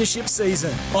 2022 Premiership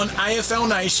season on AFL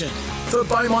Nation for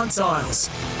Beaumont Tiles.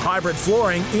 Hybrid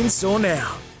flooring in store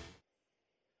now.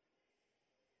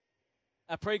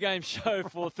 A pre-game show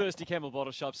for Thirsty Camel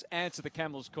Bottle Shops. Answer the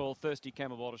Camel's call, Thirsty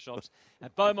Camel Bottle Shops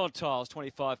at Beaumont Tiles,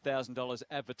 $25,000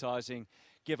 advertising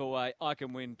giveaway,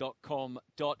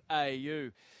 iCanWin.com.au.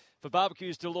 For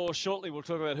Barbecues Delore, shortly we'll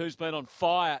talk about who's been on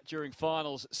fire during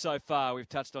finals so far. We've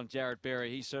touched on Jared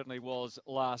Berry. He certainly was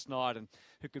last night, and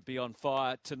who could be on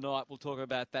fire tonight. We'll talk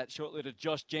about that shortly to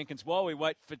Josh Jenkins. While we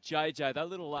wait for JJ, that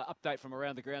little update from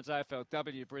around the grounds.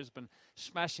 AFLW Brisbane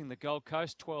smashing the Gold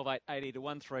Coast, 12-8-80 to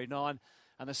 139.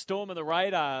 And the Storm and the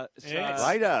Raiders.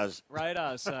 Raiders.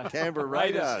 Canberra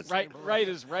Raiders.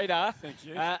 Raiders radar. Thank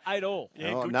you. 8-all.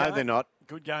 Yeah, good no, game. they're not.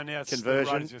 Good game now. Conversion.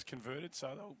 The Raiders just converted,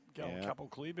 so they'll go a couple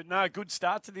clear. But no, good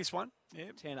start to this one. Yeah.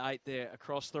 10-8 there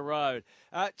across the road.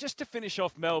 Just to finish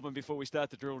off Melbourne before we start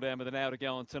to drill down with an hour to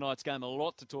go on tonight's game, a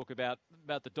lot to talk about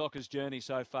the Dockers' journey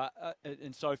so far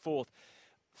and so forth.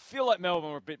 Feel like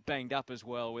Melbourne were a bit banged up as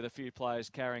well with a few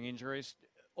players carrying injuries.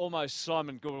 Almost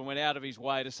Simon Goodwin went out of his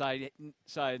way to say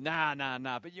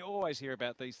nah. But you always hear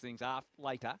about these things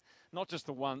later. Not just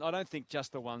the one. I don't think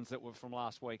just the ones that were from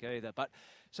last week either. But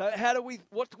so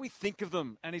what do we think of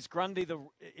them? And is Grundy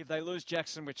if they lose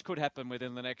Jackson, which could happen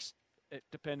within the next,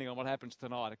 depending on what happens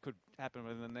tonight, it could happen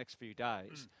within the next few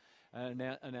days.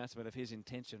 Announcement of his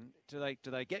intention. Do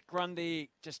they get Grundy,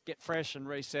 just get fresh and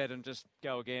reset and just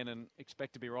go again and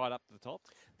expect to be right up to the top?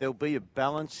 There'll be a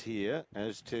balance here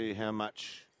as to how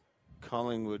much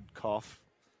Collingwood cough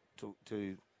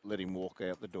to let him walk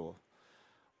out the door.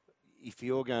 If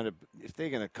they're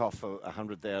going to cough for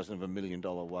 $100,000 of $1 million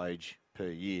wage per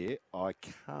year, I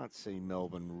can't see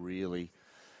Melbourne really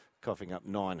coughing up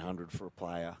 $900 for a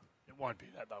player. It won't be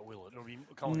that though, will it?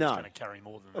 Collingwood's going to carry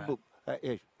more than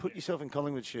that. Put yourself in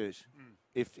Collingwood's shoes.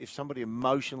 If somebody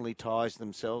emotionally ties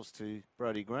themselves to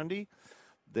Brodie Grundy,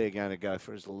 they're going to go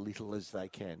for as little as they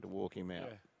can to walk him out.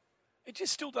 Yeah. It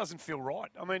just still doesn't feel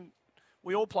right. I mean,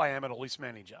 we all play amateur list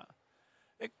manager.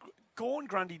 Gawn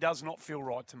Grundy does not feel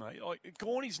right to me.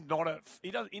 Gawn is not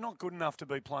he's not good enough to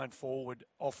be playing forward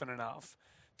often enough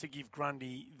to give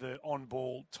Grundy the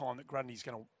on-ball time that Grundy's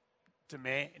going to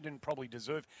demand and probably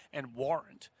deserve and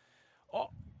warrant.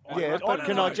 But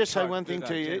can I just say one thing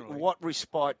to you? Generally. What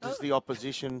respite does the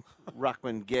opposition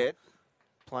ruckman get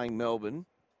playing Melbourne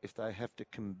if they have to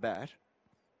combat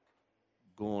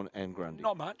Gawn and Grundy?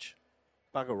 Not much.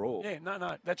 Bugger all. Yeah,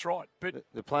 no, that's right. But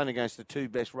They're playing against the two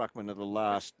best ruckmen of the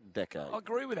last decade. I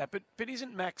agree with that. But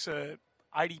isn't Max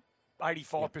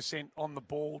 85% on the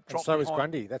ball? And so is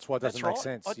Grundy. That's why it doesn't make right.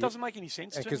 sense. It doesn't make any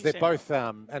sense. Because they're both,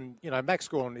 Max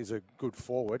Gawn is a good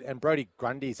forward, and Brody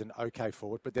Grundy is an okay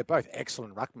forward, but they're both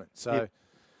excellent ruckmen. So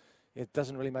it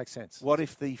doesn't really make sense. What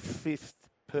if the fifth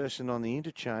person on the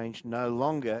interchange no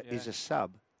longer is a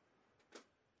sub?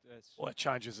 Well, it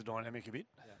changes the dynamic a bit.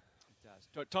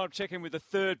 Time to check in with the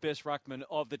third best ruckman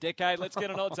of the decade. Let's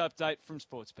get an odds update from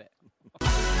Sportsbet.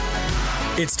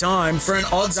 It's time for an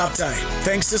odds update.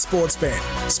 Thanks to Sportsbet.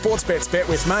 Sportsbet's bet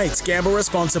with mates. Gamble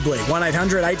responsibly.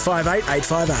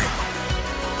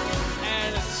 1-800-858-858.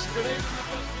 And it's good evening,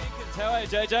 how are you,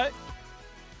 JJ?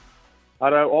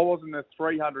 I wasn't the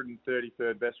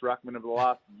 333rd best ruckman of the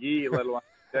last year, let alone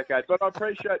decade, but I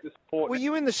appreciate the support. Were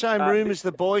you in the same room as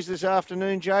the boys this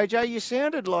afternoon, JJ? You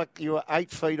sounded like you were 8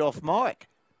 feet off mic.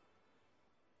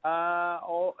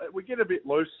 We get a bit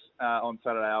loose on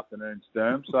Saturday afternoon,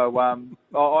 Sturm, so I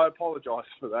apologise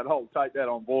for that. I'll take that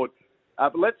on board.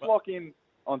 But let's lock in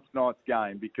on tonight's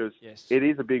game because it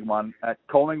is a big one. At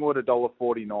Collingwood,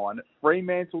 $1.49.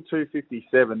 Fremantle,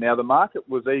 $2.57. Now, the market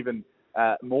was even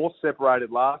more separated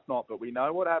last night, but we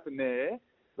know what happened there.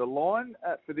 The line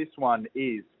for this one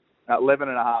is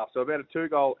 11.5, so about a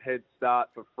 2-goal head start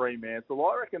for Fremantle.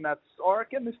 I reckon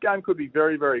this game could be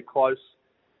very, very close,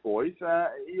 boys.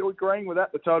 You agreeing with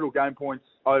that? The total game points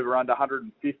over under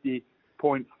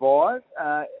 150.5.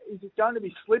 Is it going to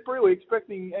be slippery? Are we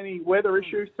expecting any weather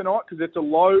issues tonight? Because it's a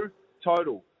low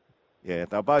total. Yeah,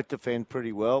 they'll both defend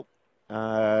pretty well.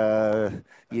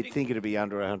 You'd think it'd be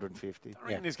under 150. I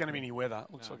reckon there's going to be any weather.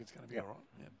 Looks like it's going to be all right.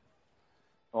 Yeah.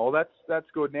 Oh, that's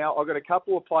good. Now, I've got a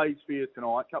couple of plays for you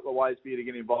tonight, a couple of ways for you to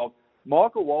get involved.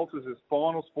 Michael Walters'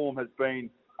 finals form has been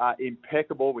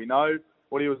impeccable. We know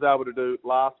what he was able to do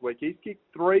last week. He's kicked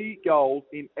 3 goals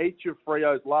in each of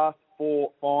Freo's last 4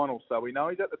 finals. So we know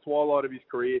he's at the twilight of his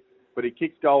career, but he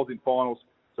kicks goals in finals.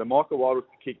 So Michael Walters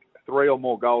to kick 3 or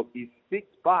more goals is $6.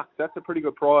 That's a pretty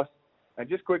good price. And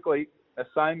just quickly, a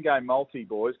same-game multi,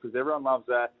 boys, because everyone loves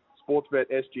that. Sportsbet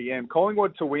SGM.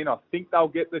 Collingwood to win. I think they'll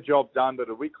get the job done, but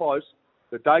it'll be close.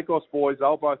 The Dacos boys,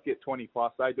 they'll both get 20+.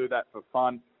 They do that for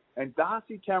fun. And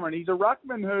Darcy Cameron, he's a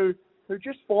ruckman who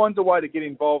just finds a way to get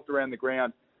involved around the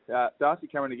ground. Darcy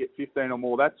Cameron to get 15 or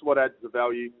more. That's what adds the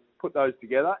value. Put those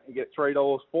together and get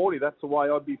 $3.40. That's the way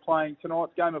I'd be playing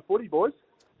tonight's game of footy, boys.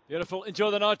 Beautiful.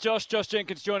 Enjoy the night, Josh. Josh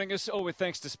Jenkins joining us, all with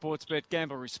thanks to Sportsbet.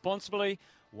 Gamble responsibly.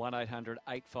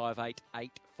 1-800-858-858.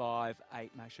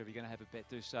 Make sure if you're going to have a bet,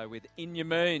 do so within your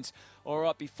means. All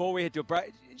right, before we head to a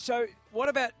break, so what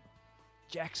about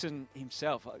Jackson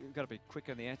himself? You've got to be quick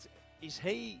on the answer. Is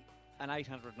he an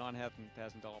 $800,000, $900,000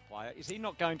 player? Is he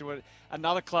not going to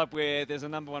another club where there's a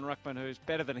number one ruckman who's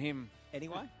better than him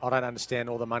anyway? I don't understand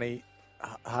all the money,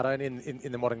 Hardon, in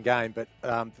the modern game, but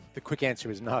the quick answer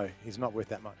is no. He's not worth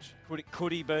that much.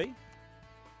 Could he be?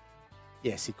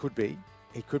 Yes, he could be.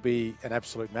 He could be an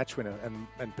absolute match winner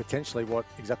and potentially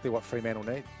exactly what Fremantle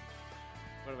need.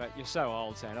 What about, you're so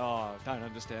old saying, I don't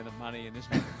understand the money in this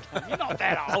game. You're not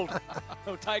that old.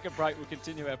 We'll take a break. We'll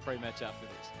continue our pre-match after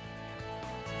this.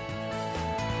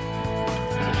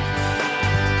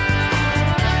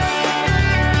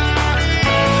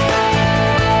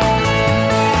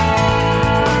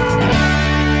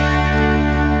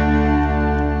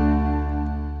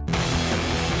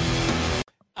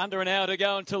 Under an hour to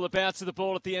go until the bounce of the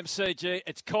ball at the MCG.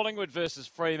 It's Collingwood versus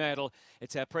Fremantle.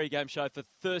 It's our pre-game show for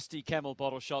Thirsty Camel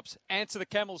Bottle Shops. Answer the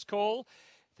Camel's call.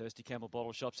 Thirsty Camel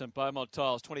Bottle Shops and Beaumont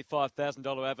Tiles.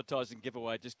 $25,000 advertising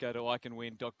giveaway. Just go to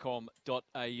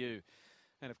iCanWin.com.au.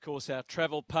 And, of course, our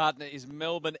travel partner is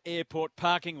Melbourne Airport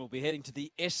Parking. We'll be heading to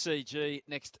the SCG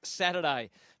next Saturday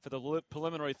for the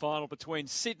preliminary final between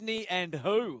Sydney and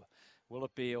who? Will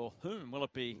it be or whom? Will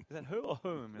it be? Is that who or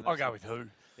whom? I'll go with who.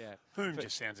 Yeah. Whom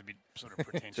just sounds a bit sort of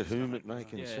pretentious. To whom it may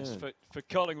concern. Yes, for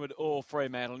Collingwood or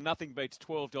Fremantle, nothing beats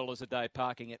 $12 a day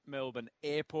parking at Melbourne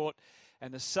Airport.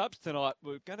 And the subs tonight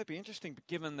were going to be interesting,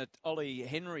 given that Ollie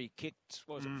Henry kicked,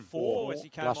 what was it, 4 as he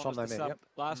came on as the sub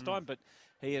last time, but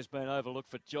he has been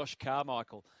overlooked for Josh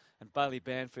Carmichael. And Bailey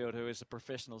Banfield, who is a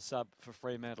professional sub for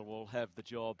Fremantle, will have the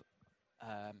job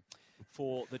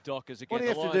for the Dockers again. What do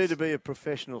you have to do to be a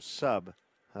professional sub?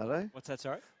 Hello? What's that,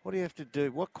 sorry? What do you have to do?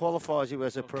 What qualifies you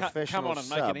as a professional sub? Come on and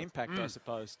make an impact, I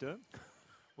suppose, Stu.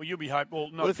 Well, you'll be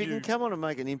hopeful. Well, if you can come on and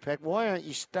make an impact, why aren't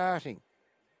you starting?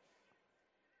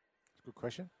 Good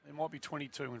question. There might be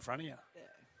 22 in front of you.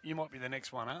 You might be the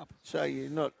next one up. So you're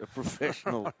not a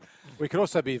professional. We could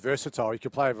also be versatile. You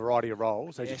could play a variety of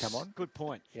roles as you come on. Good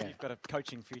point. Yeah. You've got a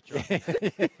coaching future.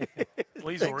 Well,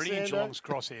 he's already in Geelong's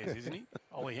crosshairs, isn't he?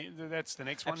 That's the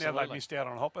next one. Now Absolutely. they've missed out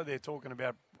on Hopper. They're talking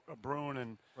about Bruin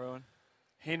and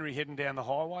Henry heading down the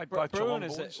highway. Both Bruin,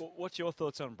 Geelong boys. what's your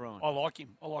thoughts on Bruin? I like him.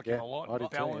 I like him a lot. I do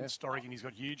too, Balanced. I reckon he's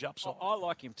got huge upside. I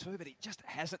like him too, but he just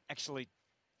hasn't actually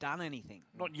done anything.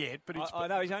 Not yet, but it's. I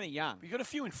know he's only young. You've got a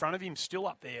few in front of him still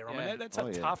up there. I mean, that's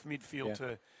a tough midfield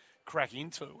to crack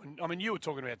into. And I mean, you were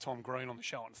talking about Tom Green on the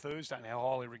show on Thursday and how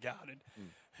highly regarded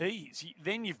he is.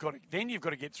 Then you've got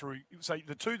to get through. So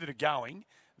the two that are going,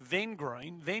 then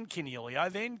Green, then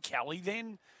Canelio, then Kelly,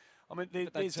 then. I mean,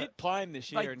 But they did play him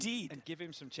this year and give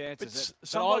him some chances.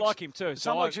 But I like him too.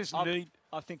 Some just need.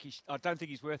 I don't think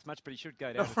he's worth much, but he should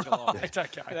go down to Geelong. It's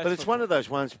okay. But it's one of those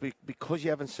ones because you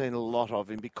haven't seen a lot of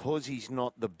him, because he's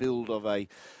not the build of a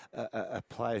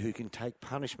player who can take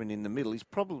punishment in the middle. He's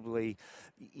probably,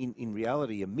 in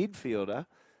reality, a midfielder.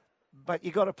 But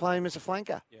you got to play him as a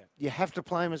flanker. Yeah. You have to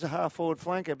play him as a half-forward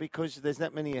flanker because there's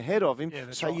that many ahead of him.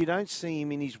 So you don't see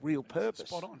him in his real purpose.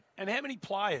 Spot on. And how many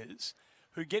players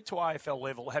who get to AFL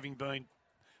level having been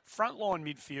frontline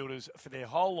midfielders for their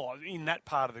whole life in that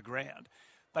part of the ground,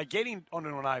 they get in onto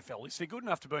an AFL list. They're good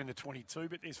enough to be in the 22,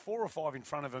 but there's 4 or 5 in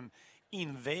front of them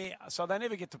in there, so they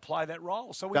never get to play that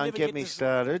role. So Don't get me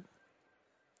started.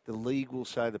 The league will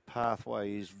say the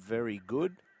pathway is very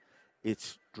good.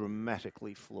 It's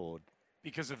dramatically flawed.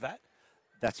 Because of that?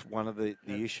 That's one of the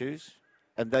issues.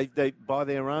 And they by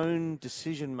their own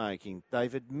decision-making,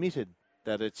 they've admitted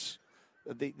that it's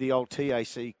the old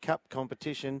TAC Cup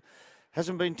competition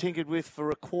hasn't been tinkered with for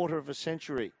a quarter of a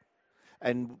century.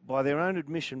 And by their own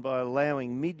admission, by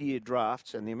allowing mid-year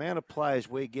drafts and the amount of players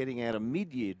we're getting out of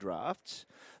mid-year drafts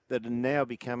that are now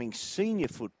becoming senior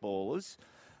footballers,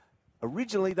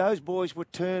 originally those boys were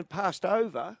passed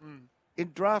over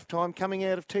in draft time coming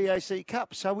out of TAC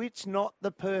Cup. So it's not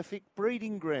the perfect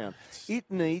breeding ground. It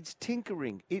needs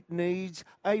tinkering. It needs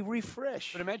a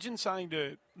refresh. But imagine saying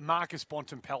to Marcus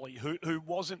Bontempelli,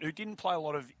 who didn't play a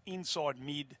lot of inside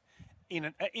mid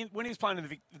when he was playing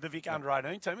in the Vic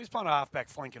under-18 team, he was playing a half-back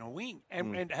flank and a wing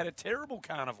and had a terrible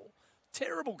carnival.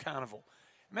 Terrible carnival.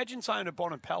 Imagine saying to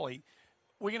Bontempelli,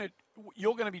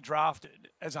 you're going to be drafted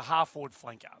as a half-forward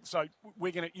flanker. So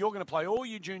you're going to play all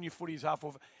your junior footy as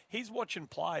half-forward. He's watching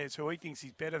players who he thinks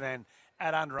he's better than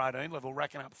at under-18 level,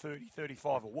 racking up 30,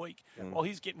 35 a week, while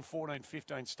he's getting 14,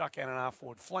 15 stuck out an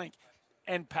half-forward flank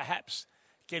and perhaps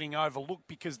getting overlooked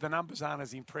because the numbers aren't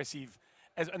as impressive.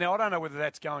 Now, I don't know whether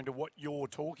that's going to what you're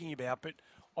talking about, but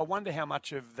I wonder how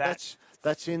much of that...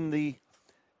 That's in the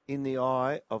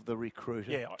eye of the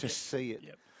recruiter to see it.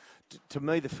 Yep. To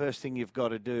me, the first thing you've got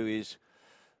to do is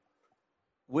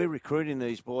we're recruiting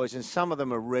these boys, and some of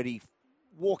them are ready,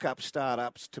 walk-up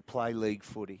startups to play league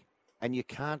footy, and you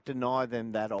can't deny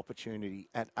them that opportunity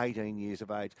at 18 years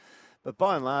of age. But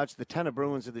by and large, the Tanner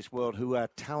Bruins of this world who are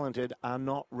talented are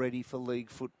not ready for league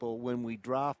football when we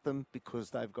draft them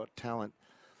because they've got talent.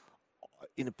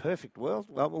 In a perfect world,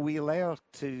 well, we allow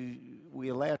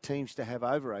teams to have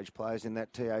overage players in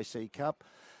that TAC Cup.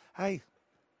 Hey,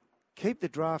 keep the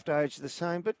draft age the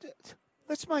same, but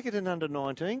let's make it an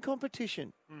under-19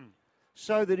 competition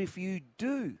so that if you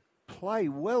do play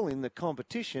well in the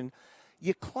competition,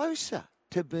 you're closer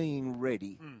to being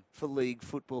ready for league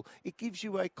football. It gives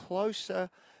you a closer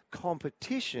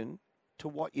competition to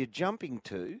what you're jumping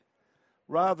to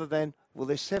rather than, well,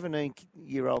 there's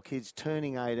 17-year-old kids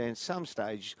turning 18 at some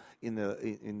stage in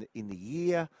the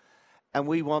year, and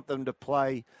we want them to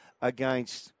play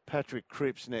against Patrick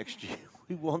Cripps next year.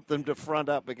 We want them to front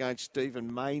up against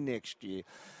Stephen May next year.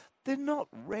 They're not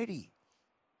ready.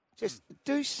 Just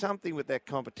do something with that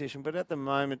competition. But at the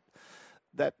moment,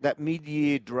 that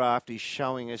mid-year draft is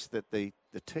showing us that the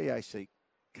TAC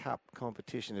Cup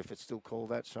competition, if it's still called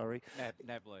that,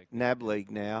 NAB League. NAB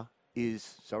League now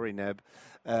needs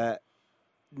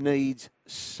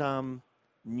some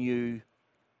new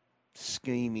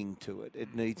scheming to it.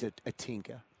 It needs a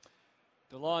tinker.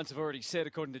 The Lions have already said,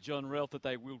 according to John Relf, that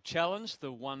they will challenge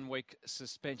the one-week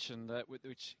suspension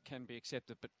which can be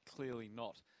accepted, but clearly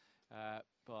not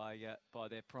by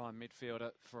their prime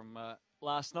midfielder from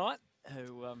last night,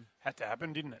 who had to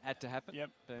happen, didn't it? Had to happen. Yep.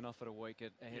 Being offered a week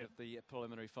ahead of the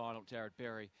preliminary final, Jared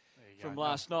Berry from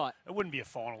last night. It wouldn't be a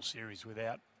final series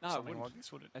without something like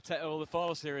this, would it? Well, the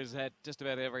final series had just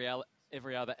about every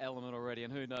other element already,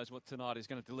 and who knows what tonight is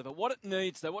going to deliver. What it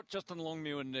needs, though, what Justin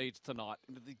Longmuir needs tonight,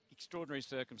 under the extraordinary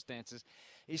circumstances,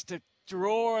 is to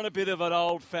draw on a bit of an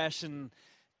old-fashioned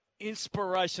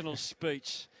inspirational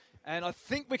speech And I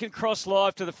think we can cross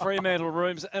live to the Fremantle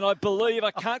rooms. And I believe,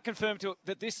 I can't confirm to it,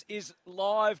 that this is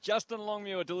live. Justin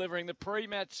Longmuir delivering the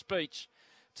pre-match speech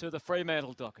to the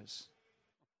Fremantle Dockers.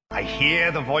 I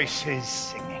hear the voices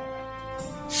singing.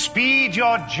 Speed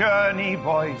your journey,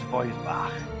 boys, boys,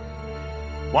 back.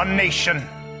 One nation,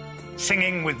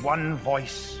 singing with one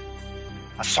voice.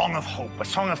 A song of hope, a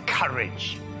song of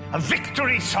courage. A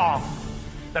victory song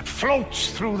that floats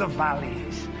through the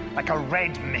valleys like a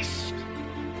red mist.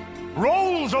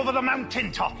 Rolls over the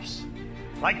mountaintops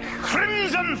like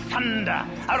crimson thunder.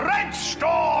 A red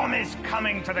storm is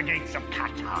coming to the gates of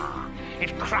Qatar.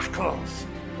 It crackles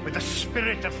with the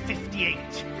spirit of 58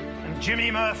 and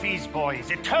Jimmy Murphy's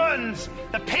boys. It turns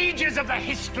the pages of the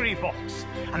history books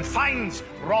and finds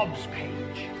Rob's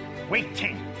page,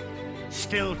 waiting,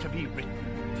 still to be written.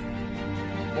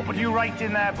 What would you write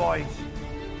in there, boys?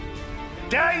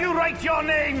 Dare you write your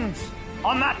names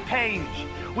on that page?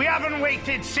 We haven't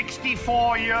waited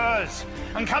 64 years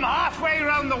and come halfway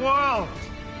around the world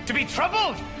to be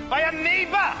troubled by a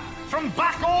neighbour from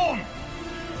back home.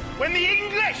 When the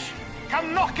English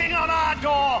come knocking on our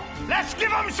door, let's give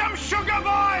them some sugar,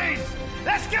 boys!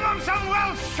 Let's give them some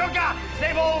Welsh sugar!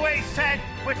 They've always said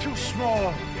we're too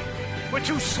small, we're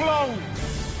too slow,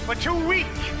 we're too weak,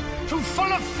 too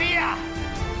full of fear.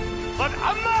 But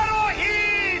Amar or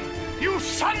heed, you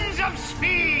sons of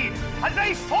speed, as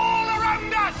they fall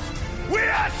around us, we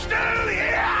are still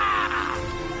here!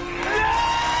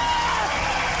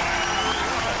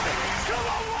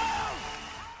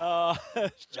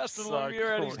 Justin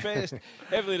Longmuir at his best,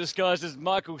 heavily disguised as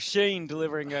Michael Sheen,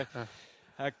 delivering a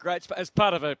great as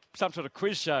part of some sort of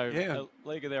quiz show, a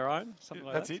league of their own, something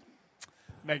like that. That's it.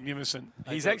 Magnificent.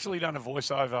 He's actually done a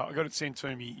voiceover. I got it sent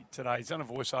to me today. He's done a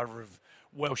voiceover of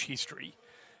Welsh history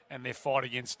and their fight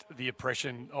against the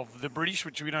oppression of the British,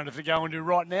 which we don't have to go into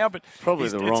right now. But probably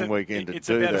the wrong weekend to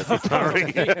do that.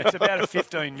 It's about a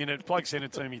 15-minute. Blake sent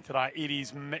it to me today.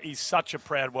 He's such a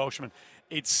proud Welshman.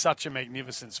 It's such a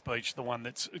magnificent speech, the one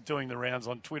that's doing the rounds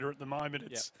on Twitter at the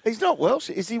moment. He's not Welsh.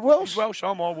 Is he Welsh? He's Welsh.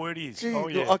 Oh, my word, he is. Gee, oh,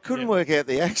 yeah. I couldn't work out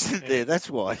the accent there. That's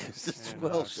why. It's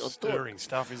Welsh. Stirring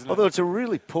stuff, isn't it? I thought it's a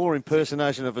really poor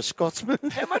impersonation of a Scotsman.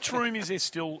 How much room is there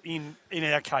still in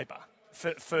our caper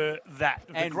for that?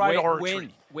 And the great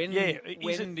oratory. When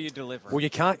do you deliver it? Well, you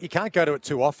can't go to it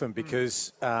too often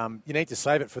because you need to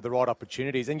save it for the right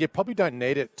opportunities, and you probably don't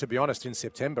need it, to be honest, in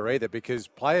September either, because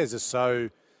players are so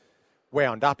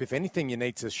wound up. If anything, you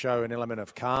need to show an element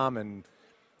of calm and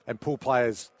pull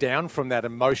players down from that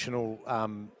emotional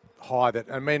high.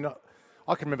 That, I mean,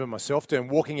 I can remember myself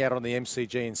walking out on the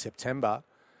MCG in September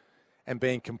and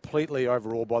being completely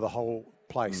overawed by the whole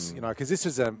place, because this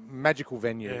is a magical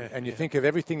venue, and you think of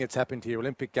everything that's happened here,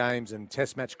 Olympic Games and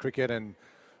Test match cricket and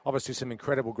obviously some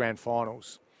incredible grand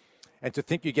finals. And to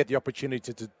think you get the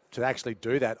opportunity to actually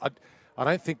do that, I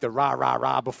don't think the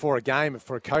rah before a game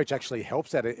for a coach actually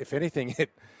helps that. If anything, it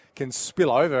can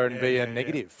spill over and be a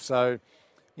negative. So,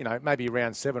 maybe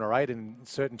round 7 or 8 in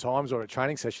certain times or at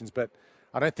training sessions, but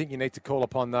I don't think you need to call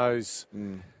upon those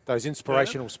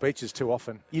inspirational speeches too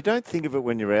often. You don't think of it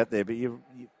when you're out there, but you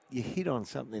hit on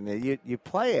something there. You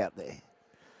play out there,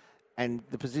 and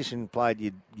the position played,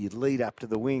 you lead up to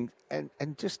the wing,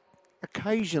 and just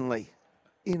occasionally,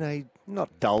 in a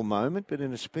not dull moment, but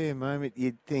in a spare moment,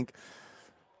 you'd think,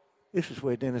 this is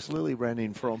where Dennis Lilly ran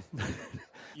in from.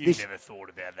 You never thought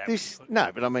about that.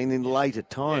 No, but I mean, in later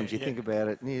times, you think about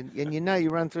it, and you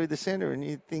run through the centre, and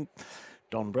you think,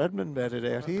 Don Bradman batted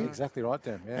out here. Exactly right,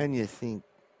 Dan. Yeah. And you think,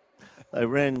 they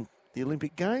ran the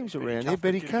Olympic Games around here.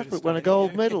 Betty Cuthbert won a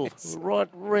gold medal right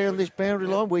around this boundary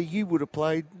line where you would have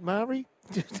played, Murray,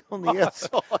 just on the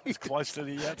outside. As close to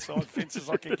the outside fence as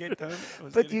I could get to him.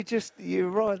 But you're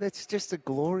right, that's just a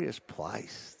glorious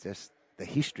place, just the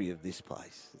history of this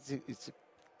place.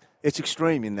 It's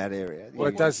extreme in that area. Well,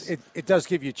 it does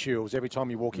give you chills every time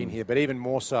you walk in here, but even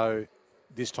more so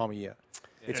this time of year.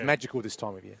 It's magical this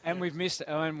time of year. And we've missed it.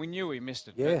 I mean, we knew we missed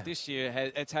it. Yeah. But this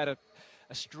year, it's had a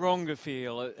stronger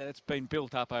feel. It's been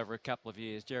built up over a couple of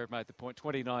years. Jared made the point.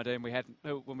 2019,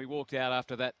 when we walked out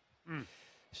after that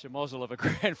schmozzle of a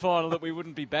grand final, that we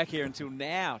wouldn't be back here until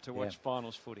now to watch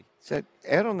finals footy. So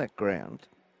out on that ground,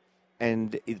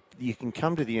 and you can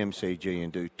come to the MCG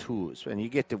and do tours, and you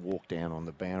get to walk down on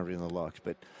the boundary and the likes,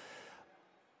 but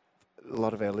a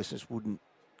lot of our listeners wouldn't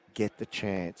get the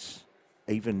chance,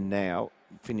 even now,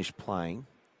 finish playing,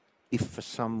 if for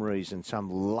some reason, some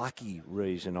lucky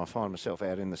reason, I find myself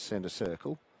out in the centre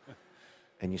circle,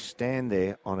 and you stand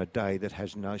there on a day that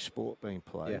has no sport being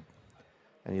played,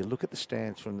 and you look at the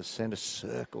stands from the centre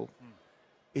circle,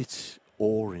 it's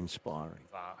awe-inspiring.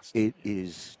 Vast. It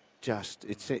is just,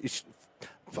 it's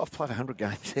I've played 100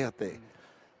 games out there,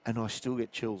 and I still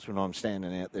get chills when I'm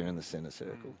standing out there in the centre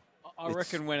circle. I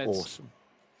reckon when it's awesome.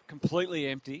 Completely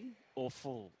empty or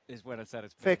full is when it's at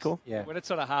its best. Fair call. Yeah. When it's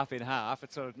sort of half in half,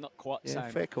 it's sort of not quite the Yeah,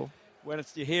 same. fair call. When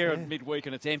it's you hear it midweek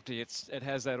and it's empty, it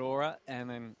has that aura. And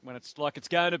then when it's like it's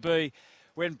going to be,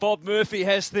 when Bob Murphy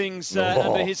has things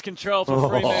under his control for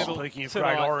Fremantle. Speaking of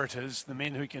tonight. great orators, the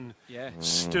men who can Yeah.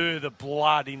 stir the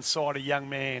blood inside a young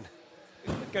man.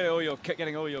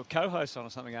 Getting all your co-hosts on or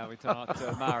something, are we, tonight,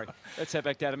 Murray? Let's head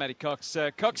back down to Matty Cox.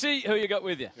 Coxie, who you got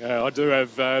with you? Yeah, I do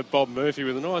have Bob Murphy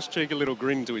with a nice cheeky little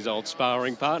grin to his old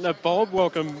sparring partner. Bob,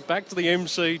 welcome back to the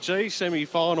MCG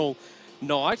semi-final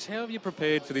night. How have you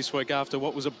prepared for this week after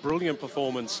what was a brilliant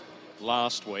performance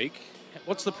last week?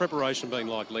 What's the preparation been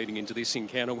like leading into this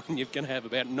encounter when you're going to have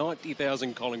about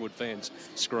 90,000 Collingwood fans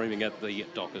screaming at the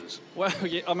Dockers? Well,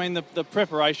 yeah, I mean, the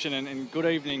preparation, and good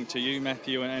evening to you,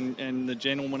 Matthew, and the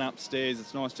gentleman upstairs.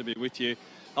 It's nice to be with you.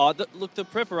 Look, the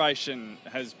preparation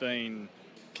has been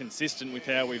consistent with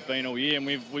how we've been all year, and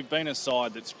we've been a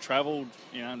side that's travelled,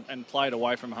 and played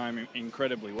away from home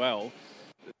incredibly well.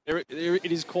 It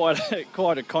is quite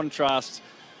a contrast.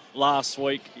 Last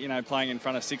week, playing in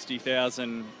front of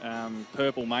 60,000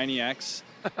 purple maniacs,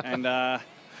 and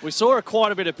we saw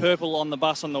quite a bit of purple on the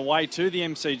bus on the way to the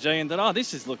MCG, and thought,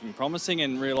 this is looking promising,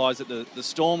 and realised that the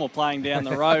Storm were playing down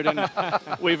the road, and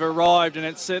we've arrived,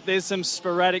 and there's some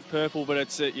sporadic purple, but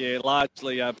it's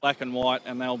largely black and white,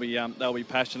 and they'll be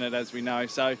passionate, as we know.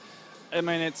 So, I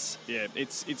mean, it's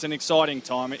an exciting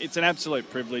time. It's an absolute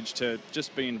privilege to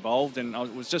just be involved, and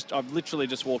I've literally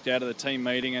just walked out of the team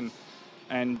meeting,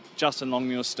 and Justin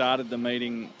Longmuir started the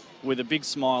meeting with a big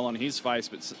smile on his face,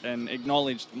 and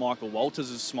acknowledged Michael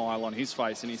Walters' smile on his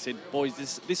face, and he said, "Boys,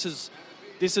 this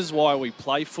is why we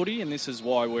play footy, and this is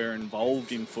why we're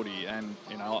involved in footy." And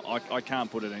I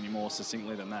can't put it any more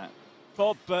succinctly than that.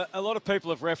 Bob, a lot of people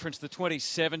have referenced the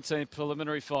 2017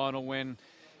 preliminary final when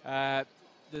the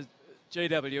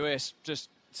GWS just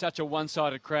such a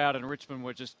one-sided crowd and Richmond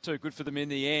were just too good for them in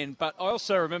the end. But I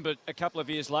also remember a couple of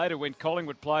years later when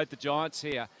Collingwood played the Giants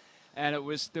here, and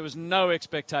there was no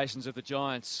expectations of the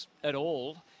Giants at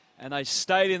all, and they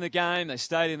stayed in the game,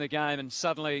 and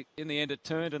suddenly in the end it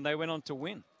turned and they went on to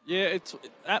win. Yeah,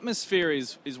 atmosphere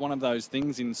is one of those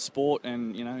things in sport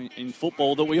and in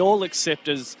football that we all accept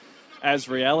as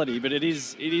reality, but it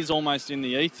is almost in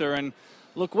the ether. And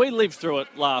look, we lived through it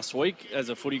last week as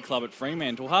a footy club at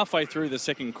Fremantle. Halfway through the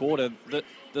second quarter,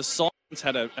 the Signs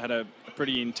had a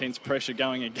pretty intense pressure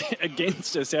going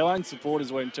against us. Our own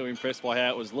supporters weren't too impressed by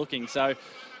how it was looking. So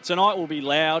tonight will be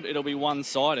loud. It'll be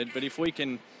one-sided. But if we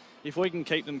can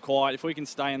keep them quiet, if we can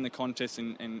stay in the contest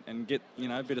and get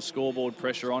a bit of scoreboard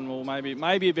pressure on, well,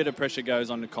 maybe a bit of pressure goes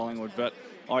on to Collingwood. But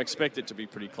I expect it to be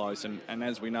pretty close. And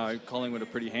as we know, Collingwood are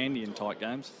pretty handy in tight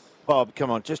games. Bob, come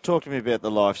on, just talk to me about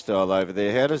the lifestyle over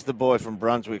there. How does the boy from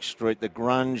Brunswick Street, the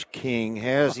grunge king,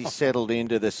 how's he settled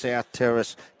into the South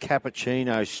Terrace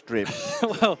cappuccino strip?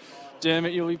 Well,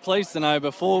 Dermot, you'll be pleased to know,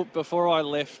 before I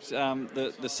left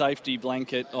the safety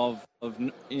blanket of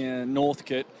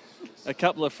Northcote, a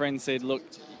couple of friends said, look,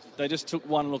 they just took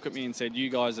one look at me and said, you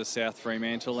guys are South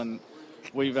Fremantle, and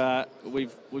we live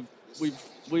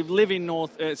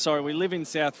in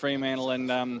South Fremantle,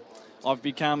 and I've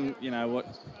become, what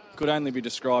could only be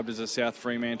described as a South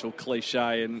Fremantle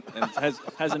cliche, and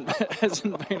hasn't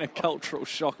been a cultural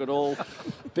shock at all.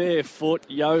 Barefoot,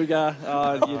 yoga,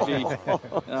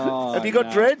 Have you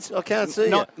got dreads? I can't see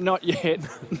you. Not yet.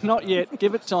 Not yet.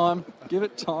 Give it time.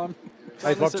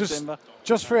 Hey, Bob,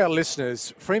 just for our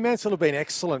listeners, Fremantle have been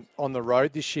excellent on the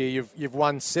road this year. You've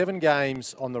won 7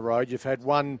 games on the road. You've had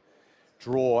 1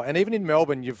 draw, and even in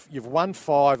Melbourne, you've won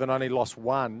 5 and only lost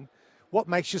 1. What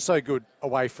makes you so good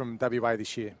away from WA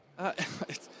this year?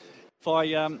 If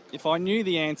I knew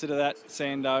the answer to that,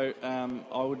 Sando,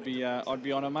 I would be I'd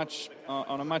be on a much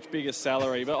bigger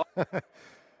salary. But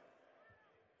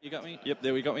you got me. Yep,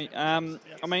 there we got me. I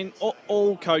mean,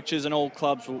 all coaches and all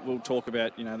clubs will talk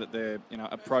about that they're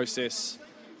a process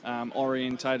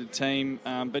orientated team.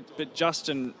 But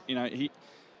Justin,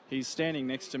 he's standing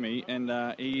next to me,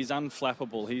 and he is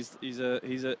unflappable. He's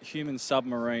a human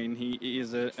submarine. He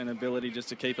is an ability just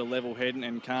to keep a level head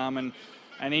and calm,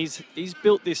 and he's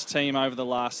built this team over the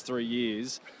last 3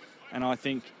 years. And I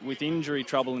think with injury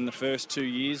trouble in the first 2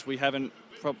 years, we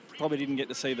probably didn't get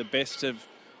to see the best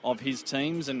of his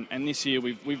teams. And this year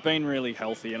we've been really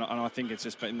healthy, and I think it's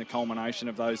just been the culmination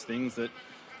of those things that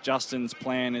Justin's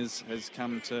plan has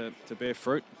come to bear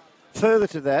fruit. Further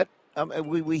to that,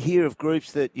 we hear of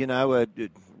groups that,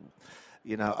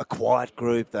 a quiet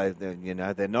group.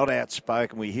 They're not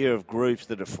outspoken. We hear of groups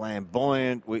that are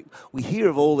flamboyant. We hear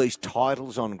of all these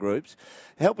titles on groups.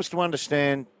 Help us to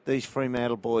understand these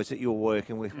Fremantle boys that you're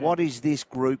working with. What is this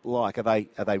group like? Are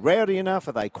they rowdy enough?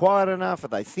 Are they quiet enough? Are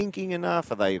they thinking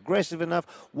enough? Are they aggressive enough?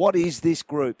 What is this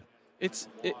group? It's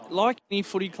like any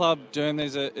footy club, Derm.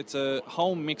 It's a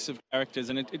whole mix of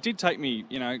characters, and it did take me,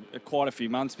 quite a few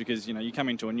months because you come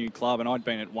into a new club, and I'd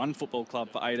been at one football club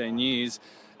for 18 years,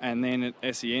 and then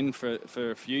at SEN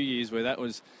for a few years, where that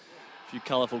was a few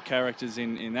colourful characters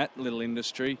in that little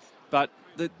industry. But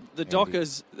the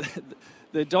Dockers,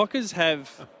 the Dockers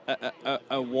have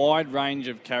a wide range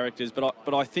of characters,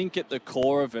 but I think at the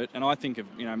core of it, and I think of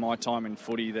my time in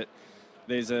footy, that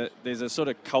there's a sort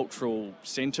of cultural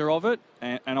centre of it,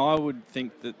 and I would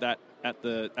think that at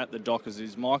the Dockers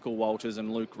is Michael Walters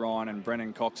and Luke Ryan and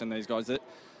Brennan Cox and these guys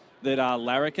that are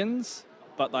larrikins,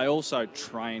 but they also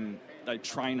train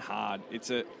hard.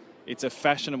 It's a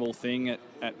fashionable thing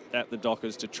at the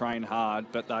Dockers to train hard,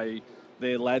 but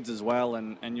they're lads as well,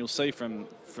 and you'll see from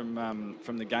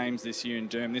the games this year in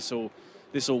Durham, this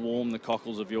will warm the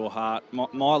cockles of your heart.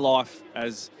 My life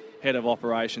as head of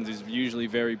operations is usually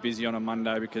very busy on a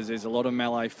Monday because there's a lot of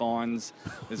melee fines,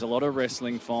 there's a lot of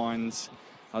wrestling fines.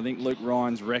 I think Luke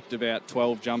Ryan's wrecked about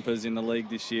 12 jumpers in the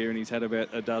league this year, and he's had about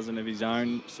a dozen of his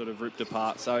own sort of ripped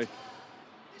apart. So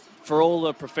for all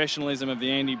the professionalism of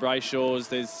the Andy Brayshaws,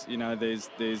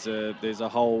 there's a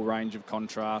whole range of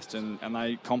contrast, and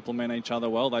they complement each other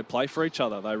well. They play for each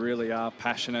other. They really are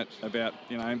passionate about,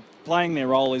 playing their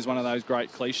role is one of those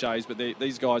great cliches, but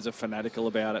these guys are fanatical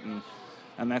about it,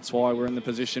 and that's why we're in the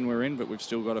position we're in, but we've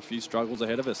still got a few struggles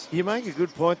ahead of us. You make a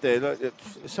good point there.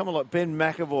 Someone like Ben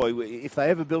McAvoy, if they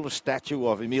ever build a statue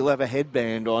of him, he'll have a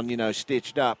headband on,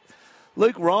 stitched up.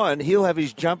 Luke Ryan, he'll have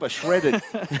his jumper shredded.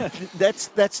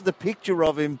 That's the picture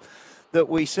of him that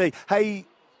we see. Hey,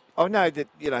 I know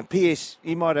that, Pierce,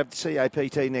 he might have the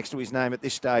CAPT next to his name at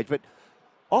this stage, but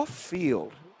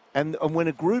off-field, and when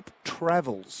a group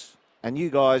travels, and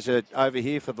you guys are over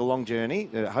here for the long journey,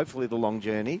 hopefully the long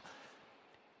journey,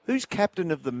 who's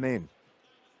captain of the men?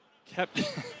 Captain.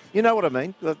 You know what I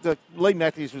mean? Lee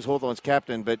Matthews was Hawthorn's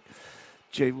captain, but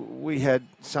gee, we had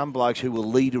some blokes who were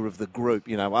leader of the group,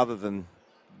 other than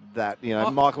that.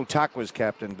 Michael Tuck was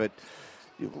captain, but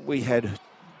we had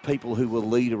people who were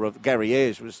leader of... Gary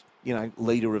Ayres was,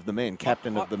 leader of the men,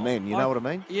 captain of the men. You know what I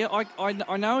mean? Yeah,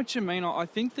 I know what you mean. I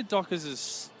think the Dockers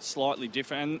is slightly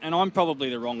different, and I'm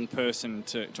probably the wrong person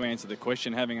to answer the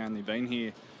question, having only been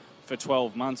here for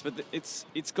 12 months, but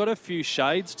it's got a few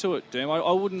shades to it, Doom.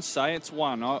 I wouldn't say it's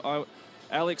one.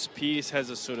 Alex Pearce has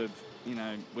a sort of,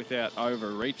 without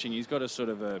overreaching, he's got a sort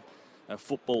of a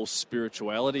football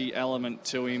spirituality element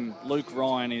to him. Luke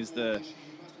Ryan he's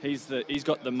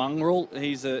got the mongrel.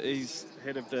 He's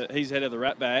head of the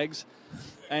rat bags,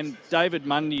 and David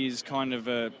Mundy is kind of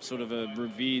a sort of a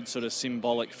revered sort of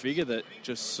symbolic figure that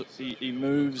just he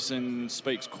moves and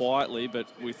speaks quietly, but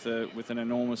with an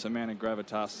enormous amount of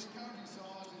gravitas.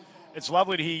 It's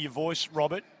lovely to hear your voice,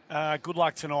 Robert. Good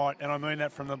luck tonight, and I mean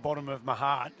that from the bottom of my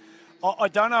heart. I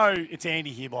don't know. It's Andy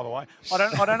here, by the way. I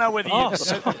don't know whether you. I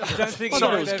don't think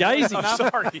sorry, it was gazing.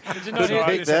 Sorry. Did you not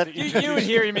hear that? You would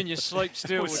hear him in your sleep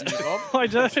still, wouldn't you, Bob? I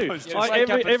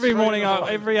do. Every morning,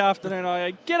 every afternoon,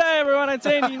 I go, "G'day, everyone. It's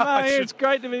Andy Moe here. It's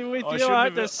great to be with you. I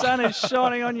hope the sun is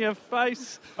shining on your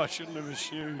face." I shouldn't have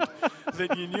assumed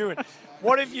that you knew it.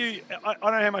 What have you? I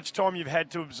don't know how much time you've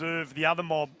had to observe the other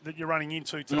mob that you're running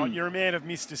into tonight. You're a man of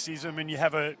mysticism, and you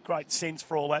have a great sense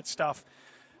for all that stuff.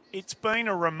 It's been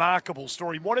a remarkable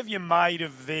story. What have you made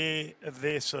of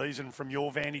their season from your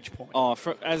vantage point? Oh,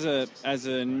 as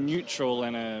a neutral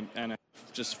and a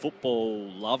just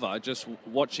football lover, just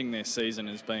watching their season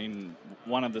has been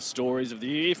one of the stories of the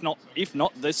year, if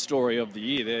not the story of the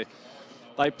year.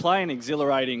 They play an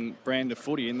exhilarating brand of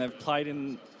footy, and they've played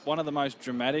in one of the most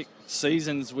dramatic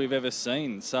seasons we've ever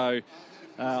seen. So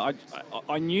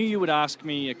I knew you would ask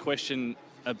me a question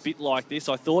a bit like this.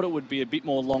 I thought it would be a bit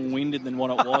more long-winded than what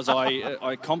it was.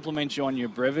 I compliment you on your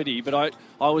brevity, but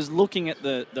I was looking at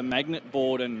the magnet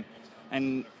board and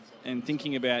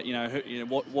thinking about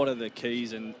what are the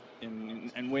keys and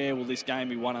where will this game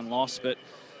be won and lost. But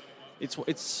it's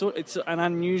an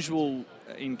unusual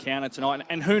encounter tonight,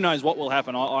 and who knows what will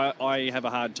happen. I have a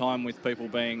hard time with people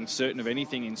being certain of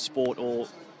anything in sport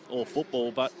or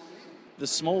football, but the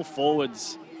small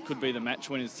forwards could be the match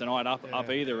winners tonight up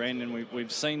either end, and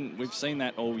we've seen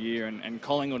that all year, and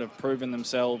Collingwood have proven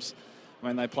themselves. I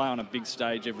mean, they play on a big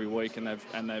stage every week, and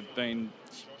they've been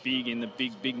big in the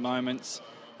big moments.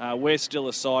 We're still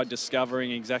a side discovering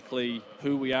exactly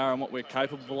who we are and what we're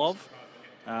capable of,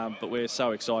 But we're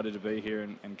so excited to be here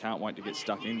and can't wait to get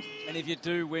stuck in. And if you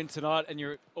do win tonight and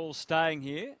you're all staying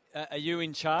here, are you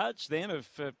in charge then of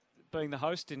being the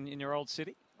host in your old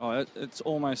city? Oh, it's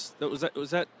almost. Was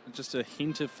that just a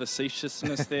hint of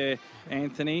facetiousness there,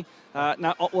 Anthony?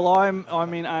 No. Well,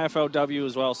 I'm in AFLW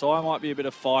as well, so I might be a bit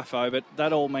of FIFO, but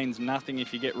that all means nothing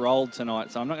if you get rolled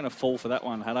tonight. So I'm not going to fall for that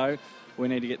one, Haddo. We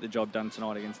need to get the job done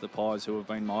tonight against the Pies, who have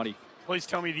been mighty. Please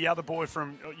tell me the other boy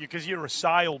from, because you're a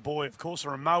Sale boy, of course,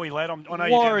 or a Moe lad. I know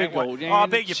Warrigal. you're I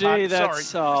beg your pardon. Sorry.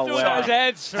 Oh, wow.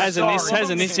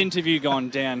 Hasn't this interview gone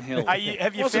downhill?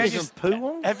 Have you found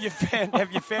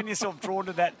yourself drawn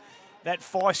to that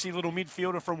feisty little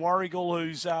midfielder from Warrigal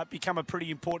who's become a pretty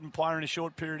important player in a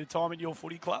short period of time at your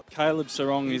footy club? Caleb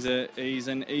Sarong he's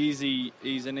an easy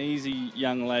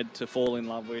young lad to fall in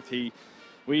love with.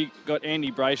 We got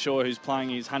Andy Brayshaw, who's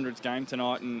playing his 100th game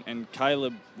tonight, and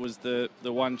Caleb was the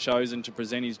one chosen to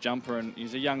present his jumper, and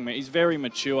he's a young man. He's very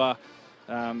mature,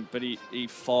 but he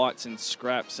fights and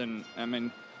scraps, and I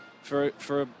mean, for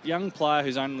a young player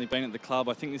who's only been at the club,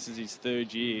 I think this is his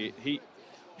third year,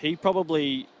 he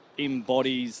probably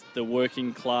embodies the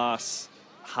working class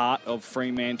heart of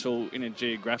Fremantle in a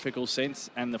geographical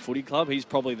sense and the footy club. He's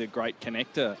probably the great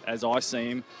connector as I see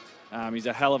him. He's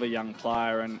a hell of a young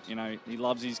player, and he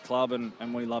loves his club,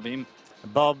 and we love him.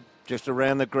 Bob, just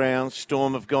around the ground,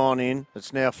 Storm have gone in.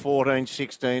 It's now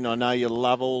 14-16. I know you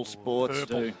love all sports.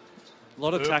 A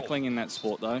lot of tackling in that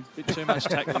sport, though. A bit too much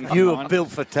tackling. You were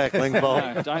built for tackling,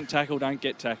 Bob. No, don't tackle, don't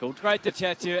get tackled. Great to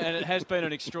chat to you, and it has been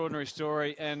an extraordinary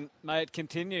story, and may it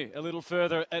continue a little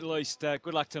further at least.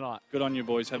 Good luck tonight. Good on you,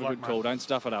 boys. Have a good call. Don't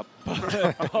stuff it up.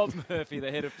 Bob Murphy,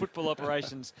 the head of football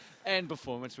operations and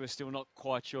performance. We're still not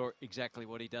quite sure exactly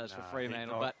what he does for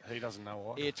Fremantle, but he doesn't know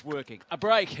what. It's working. A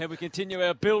break, and we continue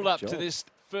our build-up to this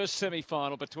first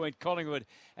semi-final between Collingwood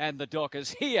and the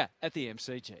Dockers here at the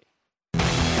MCG.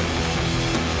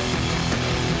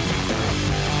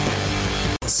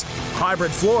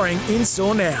 Hybrid flooring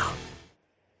in-store now.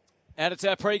 And it's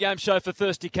our pre-game show for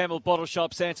Thirsty Camel Bottle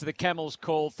Shops. Answer the Camel's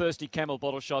call. Thirsty Camel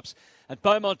Bottle Shops at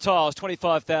Beaumont Tiles.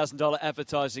 $25,000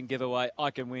 advertising giveaway.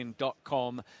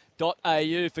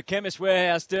 iCanWin.com.au. For Chemist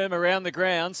Warehouse, Derm around the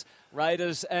grounds.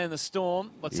 Raiders and the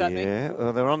Storm. What's happening? Yeah,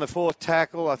 well, they're on the fourth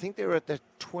tackle. I think they're at the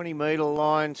 20-metre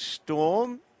line,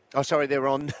 Storm. Oh, sorry, they're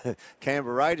on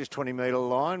Canberra Raiders 20-metre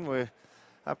line. We're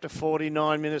up to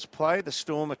 49 minutes play. The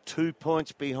Storm are 2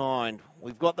 points behind.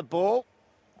 We've got the ball.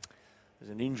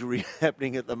 There's an injury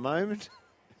happening at the moment,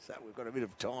 so we've got a bit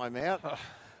of time out.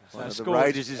 One of the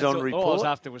Raiders is on report. All I was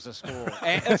after was a score.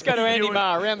 Let's go to Andy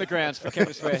Marr around the grounds for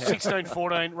Chemist Warehouse.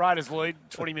 16-14, Raiders lead,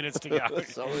 20 minutes to go.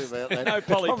 Sorry about that. No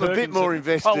Polly I'm Perkins. a bit more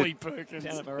invested. Polly Perkins.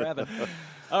 Down at Moorabbin.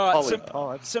 All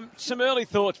right, some early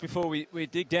thoughts before we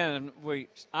dig down, and we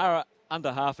are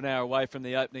under half an hour away from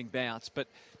the opening bounce. But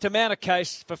to mount a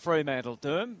case for Fremantle,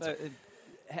 Derm,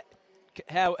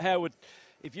 how would,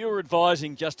 if you were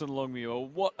advising Justin Longmuir,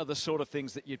 what are the sort of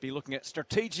things that you'd be looking at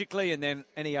strategically, and then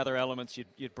any other elements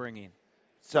you'd bring in?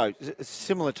 So,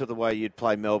 similar to the way you'd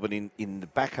play Melbourne in the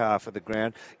back half of the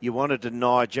ground, you want to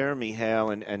deny Jeremy Howe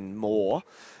and Moore,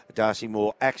 Darcy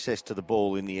Moore, access to the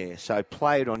ball in the air. So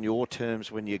play it on your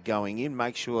terms when you're going in.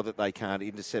 Make sure that they can't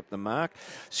intercept the mark.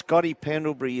 Scotty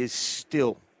Pendlebury is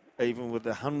still, even with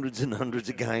the hundreds and hundreds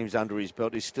of games under his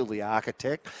belt, is still the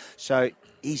architect. So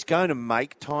he's going to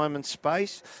make time and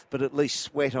space, but at least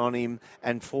sweat on him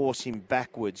and force him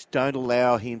backwards. Don't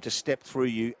allow him to step through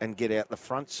you and get out the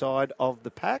front side of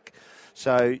the pack.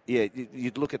 So, yeah,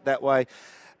 you'd look at that way.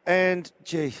 And,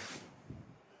 gee,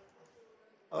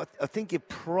 I think you're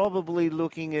probably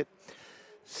looking at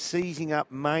seizing up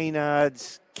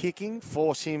Maynard's kicking,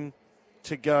 force him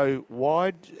to go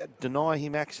wide, deny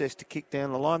him access to kick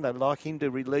down the line. They'd like him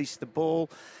to release the ball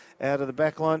out of the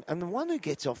back line. And the one who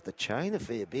gets off the chain a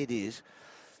fair bit is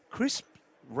crisp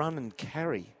run and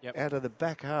carry out of the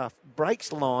back half,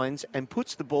 breaks lines and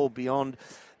puts the ball beyond,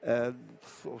 I'm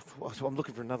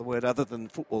looking for another word other than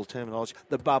football terminology,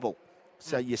 the bubble.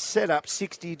 So you set up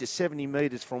 60 to 70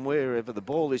 metres from wherever the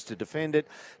ball is to defend it.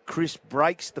 Chris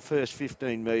breaks the first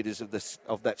 15 metres of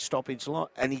that stoppage line,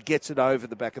 and he gets it over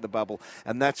the back of the bubble.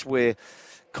 And that's where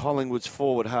Collingwood's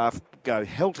forward half go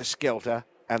helter-skelter,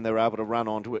 and they're able to run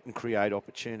onto it and create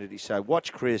opportunity. So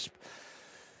watch Crisp.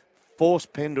 Force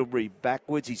Pendlebury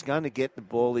backwards. He's going to get the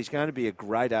ball. He's going to be a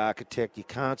great architect. You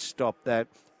can't stop that,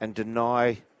 and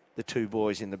deny the two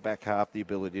boys in the back half the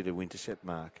ability to intercept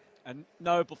mark. And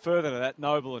Noble, further to that,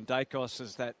 Noble and Dacos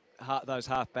is those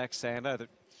half-backs, Sando, that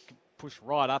can push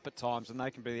right up at times, and they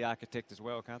can be the architect as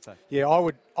well, can't they? Yeah,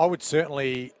 I would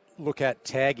certainly look at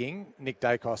tagging Nick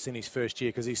Dacos in his first year,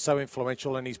 because he's so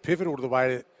influential and he's pivotal to the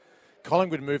way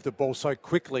Collingwood moved the ball so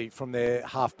quickly from their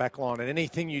half-back line, and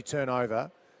anything you turn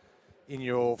over in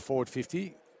your forward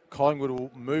 50, Collingwood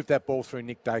will move that ball through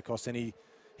Nick Dacos, and he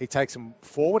takes them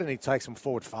forward and he takes them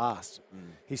forward fast.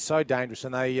 He's so dangerous,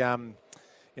 and they...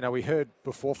 we heard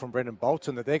before from Brendan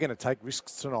Bolton that they're going to take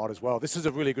risks tonight as well. This is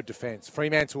a really good defence.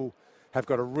 Fremantle have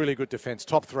got a really good defence,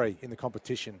 top 3 in the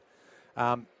competition.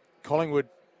 Collingwood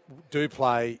do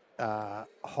play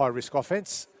high-risk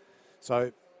offence,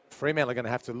 so Fremantle are going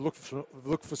to have to look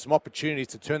for some opportunities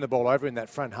to turn the ball over in that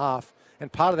front half,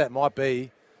 and part of that might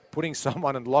be putting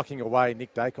someone and locking away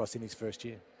Nick Dacos in his first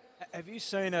year. Have you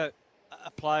seen a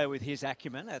player with his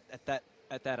acumen at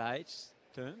that age?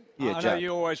 Term? Yeah, I know Judd.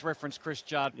 you always reference Chris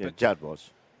Judd, Yeah, but Judd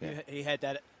was. Yeah. he had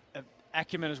that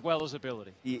acumen as well as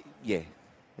ability. Yeah.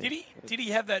 Did he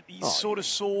have that? He sort of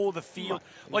saw the field.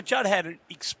 Like Judd had it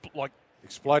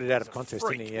exploded out of contest,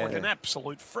 freak, didn't he? Yeah. like an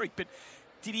absolute freak. But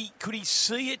could he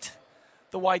see it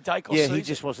the way Dacos Yeah, sees he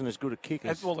just wasn't as good a kick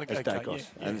as Dacos.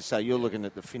 yeah. And so you're looking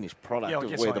at the finished product I of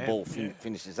guess where I the am, ball yeah.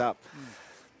 finishes up.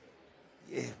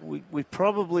 Yeah, we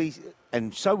probably,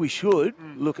 and so we should,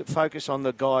 look at focus on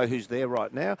the guy who's there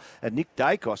right now. And Nick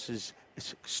Dacos is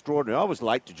extraordinary. I was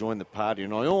late to join the party,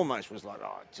 and I almost was like,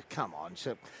 come on.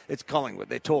 So it's Collingwood.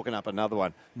 They're talking up another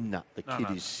one. No, the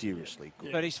kid is seriously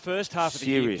good. But his first half of the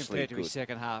year compared to his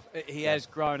second half, he has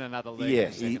grown another leg. Yeah, in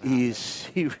the second he half. is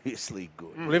seriously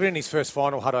good. Well, even in his first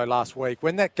final, Hutto, last week,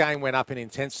 when that game went up in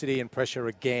intensity and pressure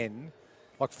again,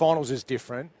 like finals is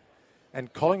different,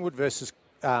 and Collingwood versus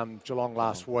Geelong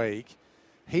last week,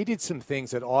 he did some things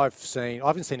that I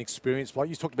haven't seen experience. Like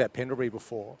you talked about Pendlebury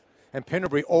before, and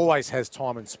Pendlebury always has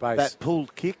time and space. That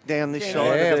pulled kick down this side.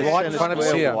 Yeah, of right in front of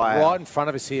us here. Wow. Right in front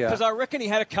of us here. Because I reckon he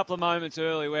had a couple of moments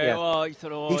early where, you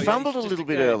thought, he fumbled a little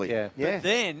bit early. Yeah. But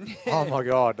then... Oh, my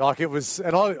God. Like it was...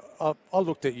 And I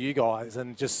looked at you guys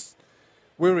and just...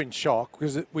 We were in shock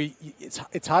because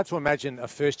it's hard to imagine a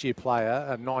first-year player,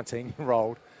 a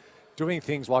 19-year-old, doing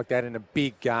things like that in a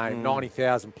big game,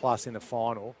 90,000 plus in the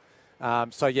final.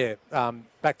 Back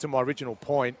to my original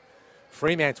point,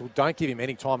 Fremantle, don't give him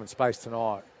any time and space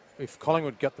tonight. If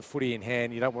Collingwood got the footy in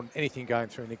hand, you don't want anything going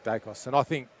through Nick Dacos. And I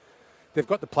think they've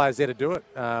got the players there to do it,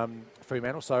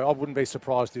 Fremantle. So I wouldn't be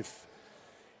surprised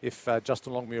if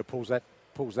Justin Longmuir pulls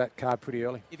that card pretty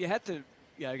early. If you had to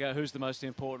go, who's the most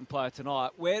important player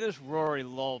tonight, where does Rory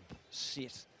Lobb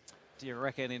sit, do you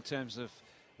reckon, in terms of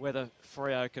whether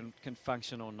Freo can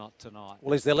function or not tonight?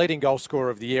 Well, he's their leading goal scorer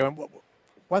of the year. And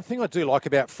one thing I do like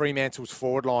about Fremantle's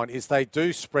forward line is they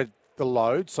do spread the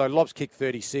load. So Lobb's kicked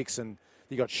 36, and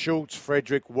you got Schultz,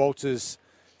 Frederick, Walters,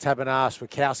 Tabernas,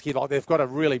 Wachowski. Like they've got a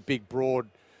really big, broad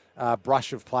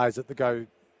brush of players that go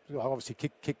obviously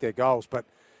kick their goals. But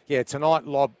yeah, tonight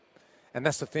Lobb, and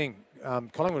that's the thing.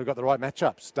 Collingwood have got the right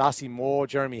matchups. Darcy Moore,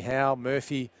 Jeremy Howe,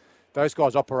 Murphy. Those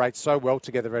guys operate so well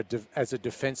together as a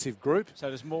defensive group. So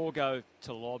does Moore go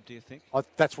to Lobb, do you think?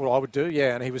 That's what I would do,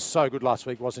 yeah. And he was so good last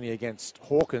week, wasn't he, against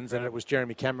Hawkins? And it was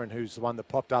Jeremy Cameron who's the one that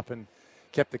popped up and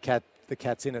kept the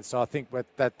Cats in it. So I think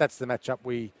that's the matchup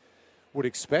we would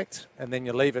expect. And then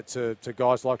you leave it to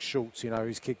guys like Schultz,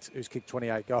 who's kicked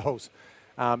 28 goals.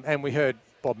 And we heard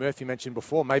Bob Murphy mention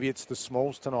before, maybe it's the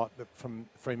smalls tonight from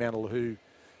Fremantle who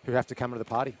have to come to the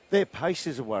party. Their pace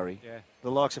is a worry. Yeah. The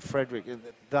likes of Frederick,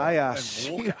 they are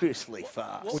seriously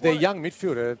fast. Well, their young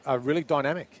midfielder are really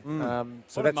dynamic.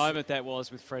 What a moment that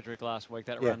was with Frederick last week,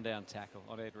 that rundown tackle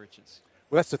on Ed Richards.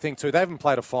 Well, that's the thing too. They haven't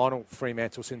played a final,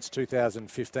 Fremantle, since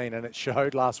 2015, and it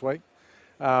showed last week.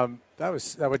 They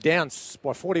were down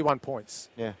by 41 points.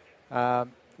 Yeah.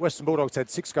 Western Bulldogs had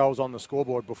 6 goals on the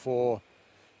scoreboard before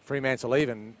Fremantle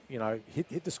even,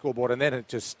 hit the scoreboard, and then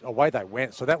away they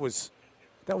went. So that was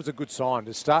a good sign.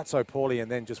 To start so poorly and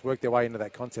then just work their way into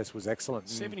that contest was excellent.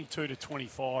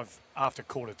 72-25 after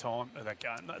quarter time of that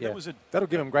game. That'll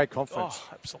give them great confidence. Oh,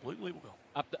 absolutely will.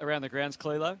 Up around the grounds,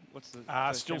 Clelo? What's the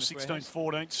still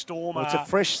 16-14. Storm. Well, it's a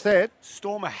fresh set.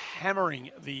 Storm are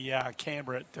hammering the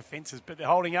Canberra defences, but they're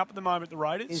holding up at the moment, the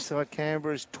Raiders. Inside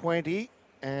Canberra's 20,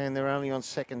 and they're only on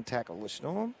second tackle, the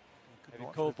Storm. Have you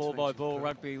called ball-by-ball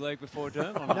rugby league before,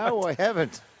 Derm? No, I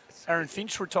haven't. Aaron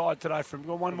Finch retired today from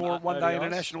one-day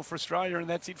international for Australia, and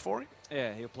that's it for him.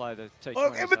 Yeah, he'll play the T20.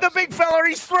 Look, but the big fella,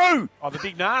 he's through. Oh, the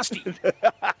big nasty.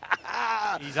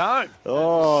 He's home.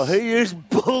 Oh, he is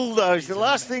bulldozed. The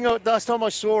last time I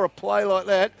saw a play like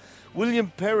that,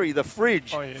 William Perry, the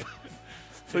fridge,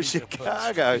 for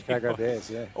Chicago. Chicago Bears,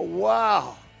 yeah. Oh,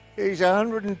 wow. He's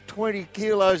 120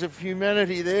 kilos of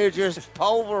humanity there, just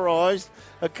pulverised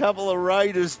a couple of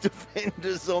Raiders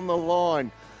defenders on the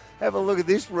line. Have a look at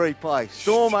this replay.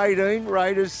 Storm 18,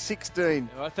 Raiders 16.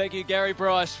 Well, thank you, Gary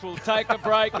Bryce. We'll take a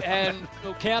break and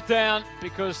we'll count down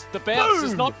because the bounce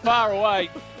is not far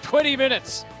away. 20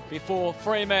 minutes before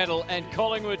Fremantle and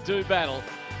Collingwood do battle.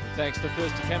 Thanks to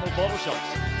Thirsty Camel Bottle Shops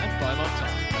and Beaumont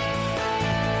Time.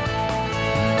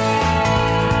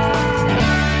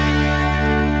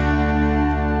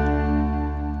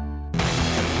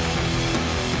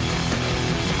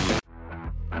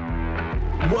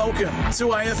 Welcome to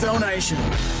AFL Nation.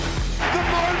 The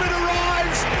moment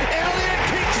arrives. Elliott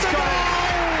kicks the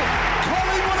goal.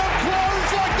 Collingwood have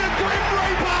closed like the Grim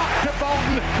Reaper. To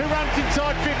Bolton, who runs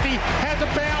inside 50, has a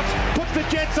bounce, puts the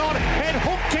Jets on, and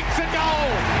Hook kicks a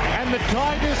goal. And the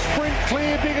Tigers sprint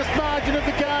clear, biggest margin of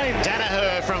the game.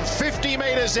 Danaher from 50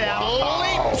 metres out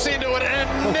leaps into it and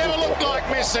never looked like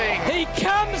missing. He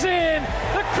comes in.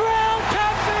 The crowd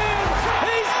comes in.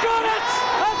 He's got it.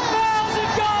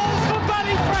 1,000 goals for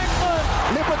Buddy Franklin.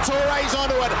 Liberatore's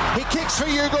onto it. He kicks for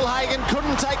Ugelhagen,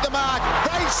 couldn't take the mark.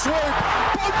 They swoop.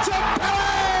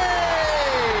 Bontempelli!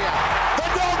 The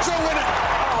Dogs will win it.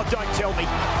 Oh, don't tell me.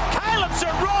 Caleb's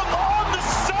wrong on the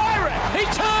siren. He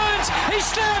turns. He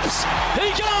snaps.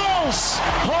 He goes.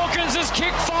 Hawkins has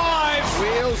kicked 5.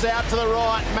 Wheels out to the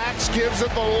right. Max gives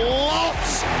it the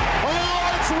lots.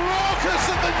 Oh, it's raucous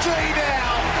at the G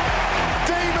now.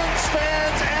 Demons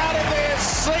fans out of their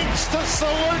seats to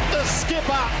salute the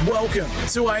skipper. Welcome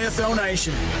to AFL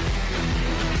Nation.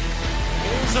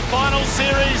 It's the final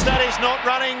series that is not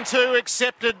running to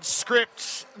accepted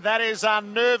scripts. That is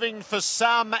unnerving for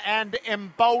some and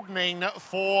emboldening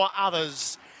for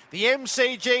others. The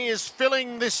MCG is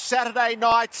filling this Saturday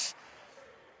night.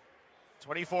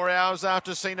 24 hours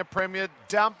after seeing a Premier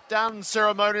dumped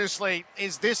unceremoniously.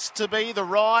 Is this to be the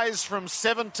rise from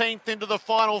 17th into the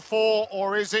Final Four,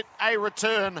 or is it a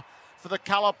return for the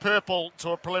colour purple to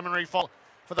a preliminary final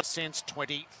for the since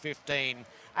 2015?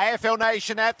 AFL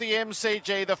Nation at the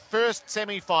MCG. The first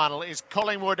semi-final is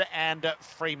Collingwood and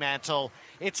Fremantle.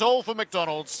 It's all for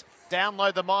McDonald's.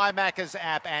 Download the My Maccas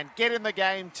app and get in the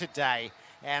game today.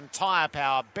 And Tyre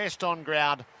Power, best on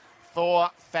ground for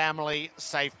family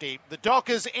safety. The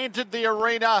Dockers entered the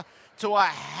arena to a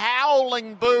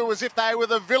howling boo as if they were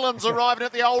the villains arriving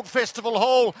at the old festival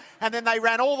hall, and then they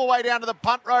ran all the way down to the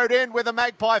Punt Road end where the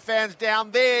Magpie fans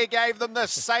down there gave them the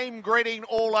same greeting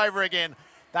all over again.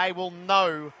 They will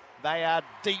know they are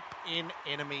deep in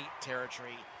enemy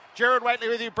territory. Gerard Waitley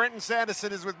with you. Brenton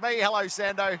Sanderson is with me. Hello,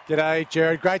 Sando. G'day,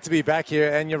 Gerard. Great to be back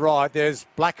here. And you're right, there's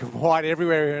black and white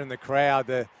everywhere here in the crowd.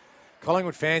 The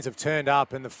Collingwood fans have turned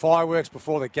up, and the fireworks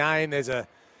before the game. There's a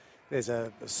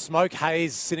smoke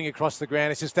haze sitting across the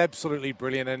ground. It's just absolutely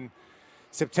brilliant. And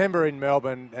September in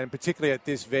Melbourne, and particularly at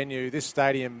this venue, this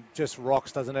stadium just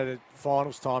rocks, doesn't it? At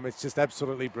finals time, it's just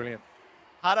absolutely brilliant.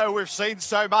 Hutto, we've seen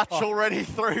so much already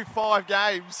through 5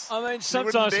 games. I mean,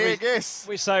 sometimes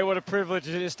we say what a privilege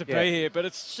it is to be here, but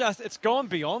it's gone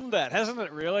beyond that, hasn't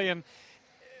it, really? And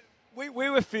we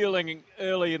were feeling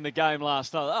early in the game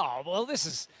last night, oh, well, this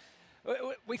is...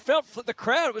 We felt for the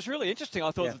crowd, it was really interesting. I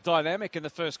thought the dynamic in the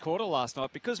first quarter last night,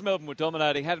 because Melbourne were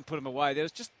dominating, hadn't put them away,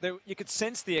 you could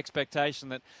sense the expectation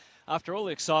that after all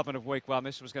the excitement of week 1,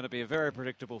 this was going to be a very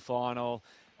predictable final.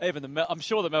 I'm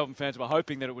sure the Melbourne fans were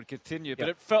hoping that it would continue, but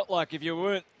it felt like if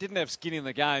you didn't have skin in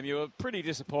the game, you were pretty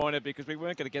disappointed because we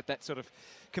weren't going to get that sort of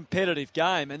competitive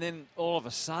game. And then all of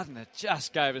a sudden, it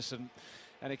just gave us an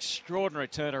extraordinary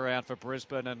turnaround for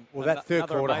Brisbane. And that third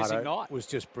quarter, night was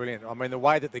just brilliant. I mean, the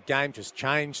way that the game just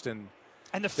changed, and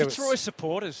the Fitzroy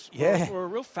supporters were a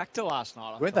real factor last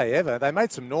night. Weren't they ever? They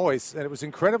made some noise, and it was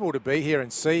incredible to be here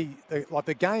and see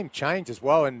the game change as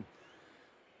well. And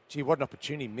gee, what an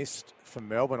opportunity missed for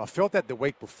Melbourne. I felt that the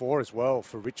week before as well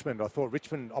for Richmond. I thought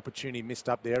Richmond opportunity missed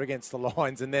up there against the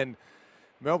Lions, and then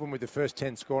Melbourne with the first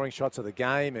 10 scoring shots of the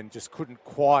game and just couldn't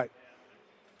quite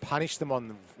punish them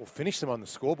or finish them on the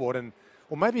scoreboard.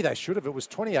 Or maybe they should have. It was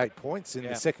 28 points in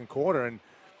the second quarter, and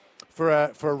for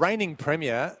a reigning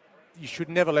premier, you should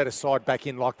never let a side back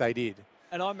in like they did.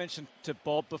 And I mentioned to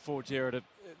Bob before, Jared,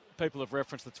 people have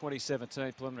referenced the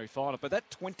 2017 preliminary final, but that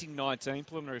 2019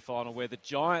 preliminary final where the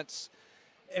Giants,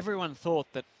 everyone thought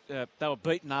that they were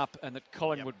beaten up and that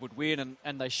Collingwood would win,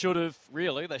 and they should have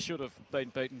been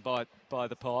beaten by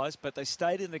the Pies, but they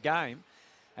stayed in the game.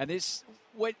 And this,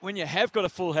 when you have got a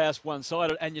full house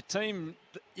one-sided and your team,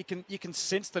 you can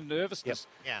sense the nervousness.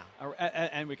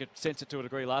 And we could sense it to a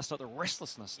degree last night, the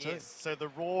restlessness too. Yes, so the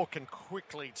Raw can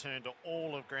quickly turn to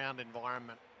all of ground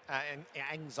environment and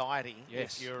anxiety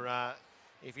if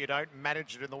you don't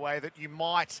manage it in the way that you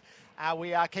might.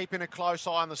 We are keeping a close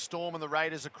eye on the Storm and the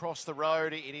Raiders across the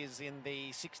road. It is in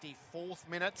the 64th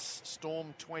minute.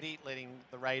 Storm 20, leading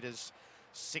the Raiders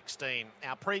 16.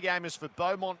 Our pre-game is for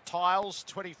Beaumont Tiles,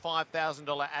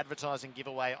 $25,000 advertising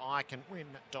giveaway,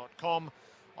 iCanWin.com.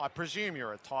 I presume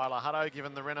you're a tiler, Hutto,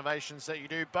 given the renovations that you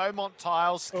do. Beaumont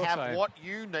Tiles have what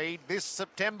you need this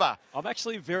September. I'm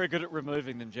actually very good at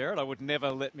removing them, Jared. I would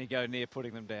never let me go near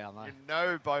putting them down, though. You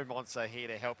know Beaumonts are here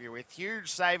to help you with huge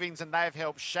savings, and they've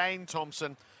helped Shane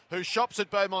Thompson, who shops at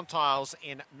Beaumont Tiles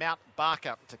in Mount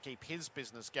Barker, to keep his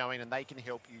business going, and they can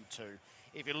help you too.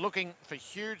 If you're looking for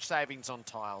huge savings on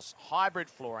tiles, hybrid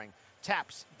flooring,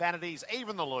 taps, vanities,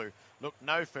 even the loo, look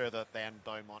no further than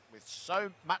Beaumont. With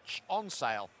so much on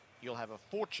sale, you'll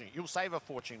save a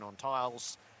fortune on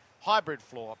tiles, hybrid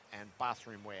floor and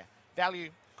bathroom wear. Value,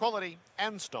 quality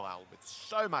and style. With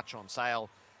so much on sale,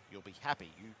 you'll be happy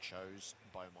you chose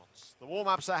Beaumont's. The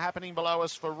warm-ups are happening below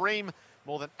us for Ream.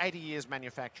 More than 80 years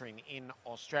manufacturing in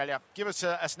Australia. Give us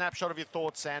a snapshot of your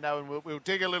thoughts, Sando, and we'll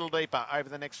dig a little deeper over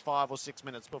the next 5 or 6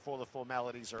 minutes before the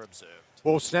formalities are observed.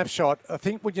 Well, snapshot, I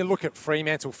think when you look at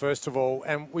Fremantle, first of all,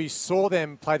 and we saw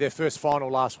them play their first final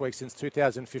last week since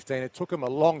 2015. It took them a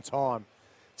long time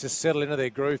to settle into their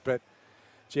groove, but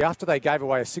gee, after they gave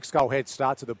away a 6-goal head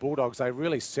start to the Bulldogs, they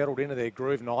really settled into their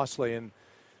groove nicely, and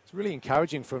it's really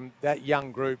encouraging from that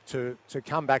young group to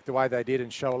come back the way they did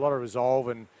and show a lot of resolve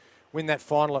and win that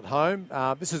final at home.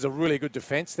 This is a really good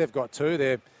defence they've got too.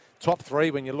 They're top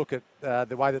 3 when you look at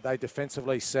the way that they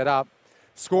defensively set up.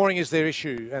 Scoring is their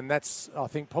issue, and that's, I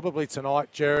think, probably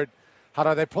tonight, Jared,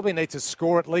 Hutto, they probably need to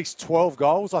score at least 12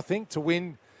 goals, I think, to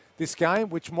win this game,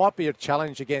 which might be a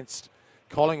challenge against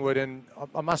Collingwood. And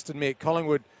I must admit,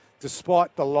 Collingwood,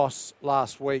 despite the loss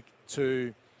last week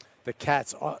to the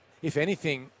Cats, if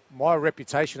anything, my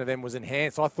reputation of them was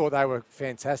enhanced. I thought they were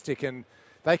fantastic, and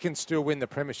they can still win the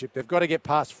premiership. They've got to get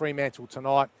past Fremantle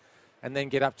tonight and then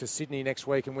get up to Sydney next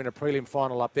week and win a prelim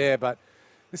final up there. But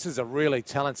this is a really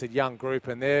talented young group,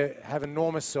 and they have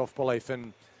enormous self-belief.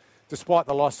 And despite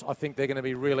the loss, I think they're going to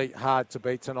be really hard to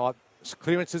beat tonight.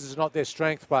 Clearances is not their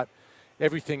strength, but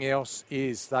everything else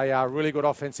is. They are a really good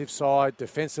offensive side.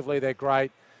 Defensively, they're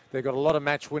great. They've got a lot of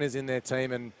match winners in their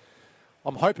team, and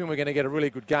I'm hoping we're going to get a really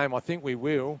good game. I think we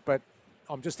will, but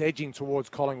I'm just edging towards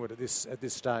Collingwood at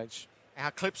this stage. Our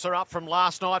clips are up from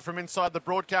last night from inside the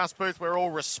broadcast booth. We're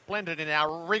all resplendent in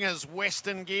our Ringers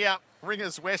Western gear.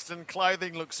 Ringers Western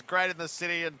clothing looks great in the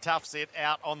city and toughs it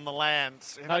out on the land.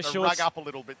 You no have to rug up a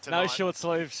little bit tonight. No short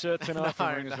sleeve shirt tonight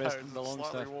from Ringers Western. The long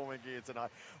slightly stuff. Warmer gear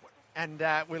tonight. And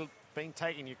we've been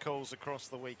taking your calls across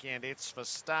the weekend. It's for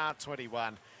Star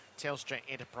 21, Telstra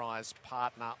Enterprise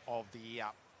Partner of the Year.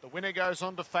 The winner goes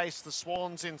on to face the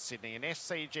Swans in Sydney, an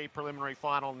SCG preliminary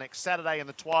final next Saturday in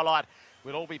the twilight.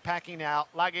 We'll all be packing our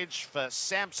luggage for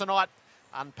Samsonite.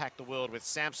 Unpack the world with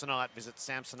Samsonite. Visit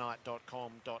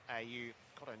samsonite.com.au.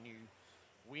 Got a new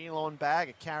wheel-on bag,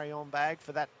 a carry-on bag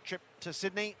for that trip to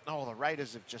Sydney. Oh, the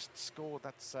Raiders have just scored.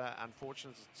 That's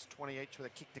unfortunate. It's 20 each with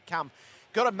a kick to come.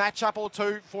 Got a match-up or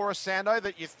two for us, Sando,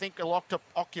 that you think will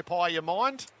occupy your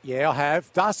mind? Yeah, I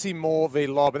have. Darcy Moore v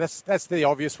Lobb, and that's the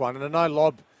obvious one. And I know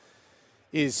Lobb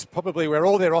is probably where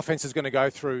all their offense is going to go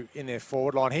through in their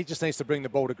forward line. He just needs to bring the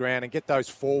ball to ground and get those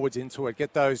forwards into it,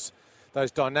 get those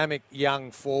dynamic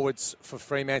young forwards for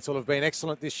Fremantle have been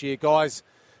excellent this year. Guys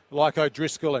like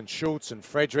O'Driscoll and Schultz and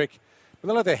Frederick. But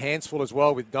they'll have their hands full as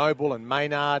well with Noble and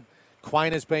Maynard.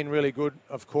 Quain has been really good,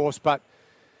 of course, but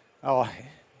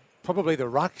probably the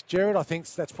ruck, Jared. I think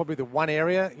that's probably the one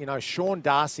area. You know, Sean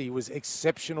Darcy was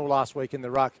exceptional last week in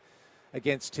the ruck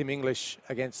against Tim English,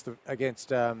 against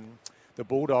the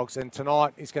Bulldogs, and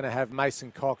tonight he's going to have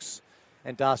Mason Cox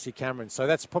and Darcy Cameron. So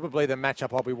that's probably the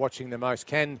matchup I'll be watching the most.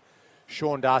 Can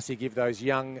Sean Darcy give those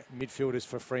young midfielders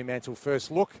for Fremantle first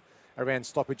look around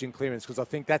stoppage and clearance? Because I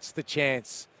think that's the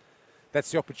chance,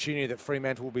 that's the opportunity that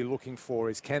Fremantle will be looking for,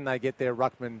 is can they get their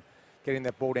ruckman getting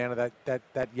that ball down to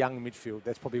that young midfield.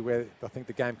 That's probably where I think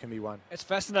the game can be won. It's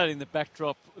fascinating, the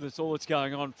backdrop. That's all that's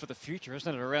going on for the future,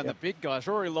 isn't it, around the big guys.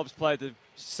 Rory Lobb's played the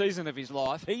season of his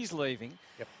life. He's leaving.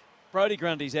 Yep. Brody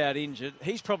Grundy's out injured.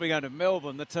 He's probably going to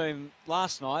Melbourne, the team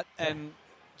last night. And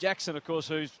Jackson, of course,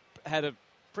 who's had a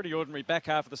pretty ordinary back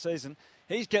half of the season,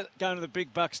 he's going to the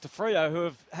big bucks to Freo, who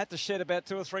have had to shed about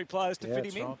 2 or 3 players to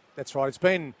fit him in. That's right. It's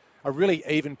been a really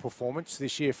even performance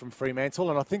this year from Fremantle,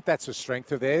 and I think that's a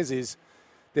strength of theirs, is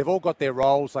they've all got their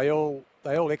roles. They all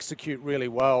execute really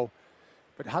well.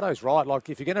 But Hutto's right. Like,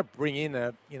 if you're going to bring in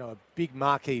a big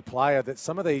marquee player, that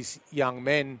some of these young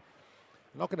men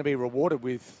are not going to be rewarded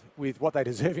with what they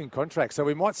deserve in contracts. So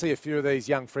we might see a few of these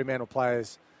young Fremantle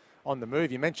players on the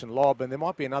move. You mentioned Lobb, and there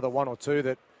might be another 1 or 2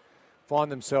 that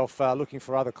find themselves looking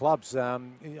for other clubs.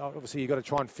 Obviously, you've got to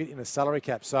try and fit in a salary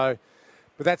cap. So,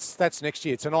 But that's next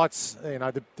year. Tonight's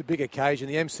the big occasion.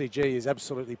 The MCG is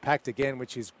absolutely packed again,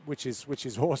 which is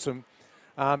awesome.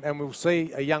 And we'll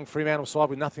see a young Fremantle side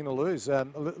with nothing to lose. A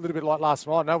little bit like last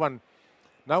night. No one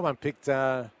picked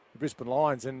the Brisbane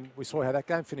Lions, and we saw how that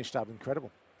game finished up.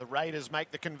 Incredible. The Raiders make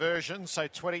the conversion, so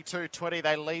 22-20.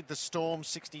 They lead the Storm.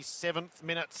 67th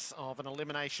minutes of an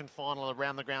elimination final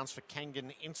around the grounds for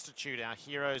Kangan Institute. Our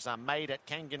heroes are made at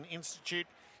Kangan Institute,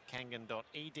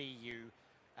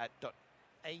 kangan.edu.au,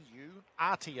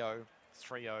 RTO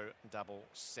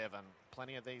 3077.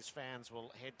 Plenty of these fans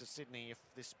will head to Sydney if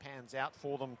this pans out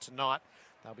for them tonight.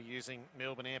 They'll be using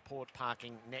Melbourne Airport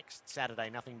parking next Saturday.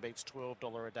 Nothing beats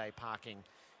 $12 a day parking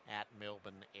at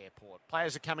Melbourne Airport.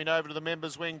 Players are coming over to the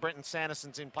members wing. Brenton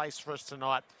Sanderson's in place for us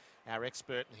tonight. Our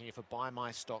expert in here for Buy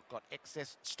My Stock. Got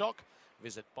excess stock?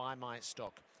 Visit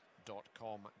buymystock.com.au.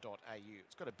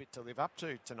 It's got a bit to live up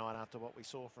to tonight after what we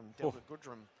saw from Delta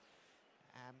Goodrum.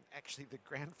 Actually, the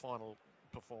grand final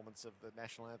performance of the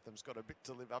National Anthem's got a bit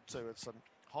to live up to. It's a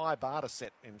high bar to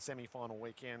set in semi-final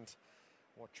weekend.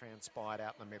 What transpired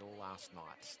out in the middle last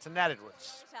night. To Nat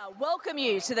Edwards. Welcome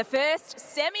you to the first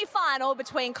semi-final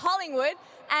between Collingwood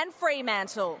and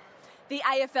Fremantle. The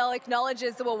AFL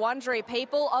acknowledges the Wurundjeri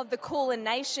people of the Kulin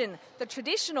Nation, the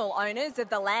traditional owners of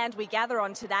the land we gather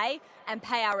on today, and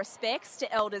pay our respects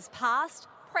to elders past,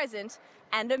 present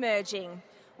and emerging.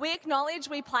 We acknowledge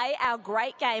we play our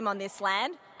great game on this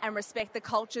land and respect the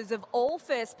cultures of all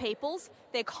First Peoples,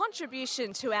 their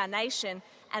contribution to our nation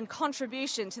and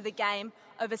contribution to the game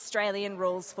of Australian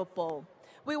rules football.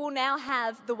 We will now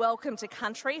have the Welcome to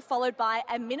Country, followed by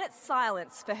a minute's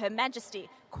silence for Her Majesty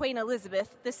Queen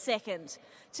Elizabeth II.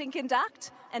 To conduct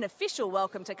an official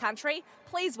Welcome to Country,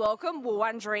 please welcome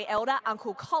Wurundjeri Elder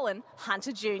Uncle Colin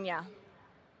Hunter Jr.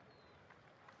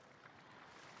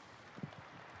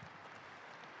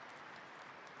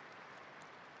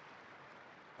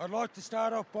 I'd like to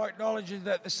start off by acknowledging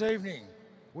that this evening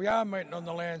we are meeting on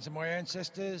the lands of my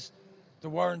ancestors, the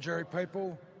Wurundjeri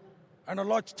people, and I'd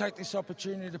like to take this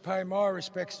opportunity to pay my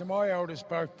respects to my elders,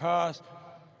 both past,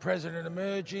 present and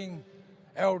emerging,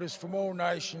 elders from all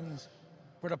nations,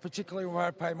 but I particularly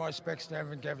want to pay my respects to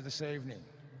Evan Gavin this evening.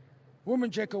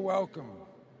 Wominjeka welcome,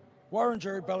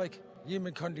 Wurundjeri Balak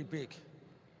Yiman Kondi Bik.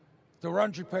 The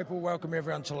Wurundjeri people welcome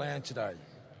everyone to land today.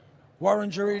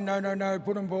 Wurundjeri no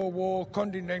Budumbor War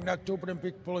Kondi Ningnak Dubadin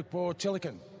Bik Bullock Bor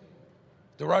Tilikan.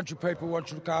 The Wurundjeri people want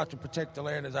to look after and protect the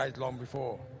land as age long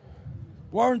before.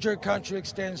 Wurundjeri country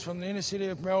extends from the inner city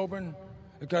of Melbourne.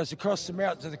 It goes across the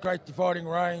mountains of the Great Dividing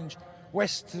Range,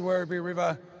 west to the Werribee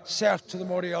River, south to the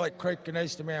Mordialloc Creek and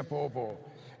east to Mount Borbor.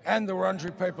 And the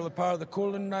Wurundjeri people are part of the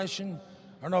Kulin Nation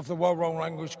and of the Walrong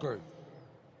language group.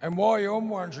 And while you're on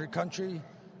Wurundjeri country,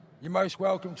 you're most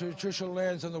welcome to the traditional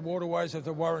lands and the waterways of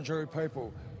the Wurundjeri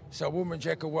people. So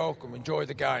Wominjeka welcome, enjoy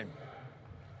the game.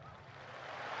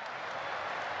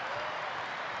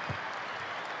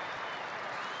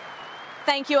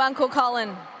 Thank you, Uncle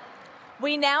Colin.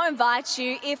 We now invite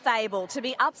you, if able, to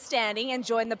be upstanding and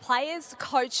join the players,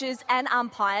 coaches and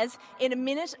umpires in a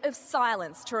minute of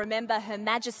silence to remember Her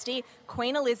Majesty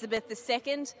Queen Elizabeth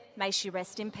II. May she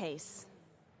rest in peace.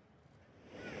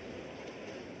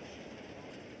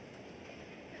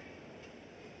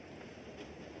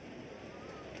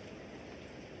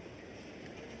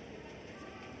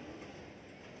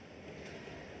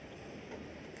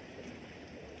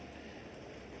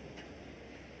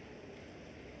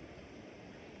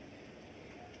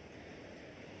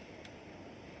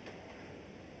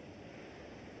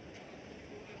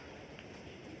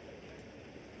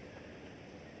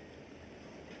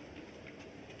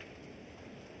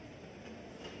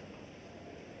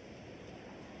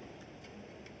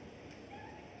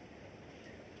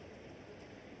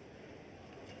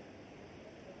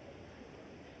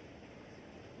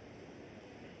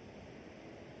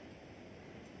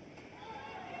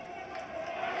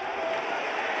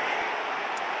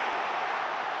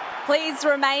 Please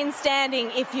remain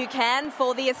standing if you can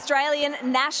for the Australian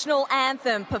National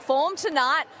Anthem, performed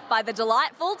tonight by the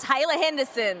delightful Taylor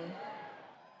Henderson.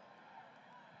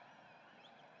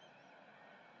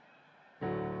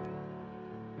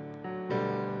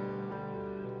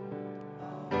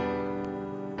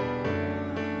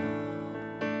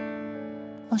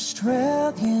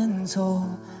 Australians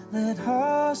all, let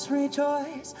us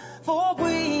rejoice, for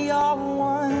we are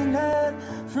one and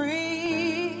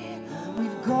free.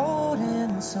 We've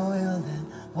golden soil and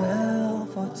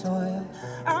wealth for toil.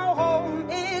 Our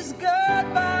home is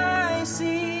God by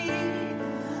sea.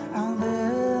 Our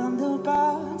land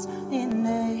abounds in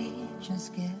nature's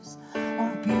gifts,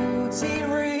 of beauty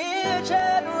rich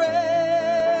and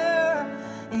rare.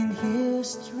 In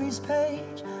history's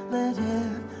page, let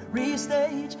it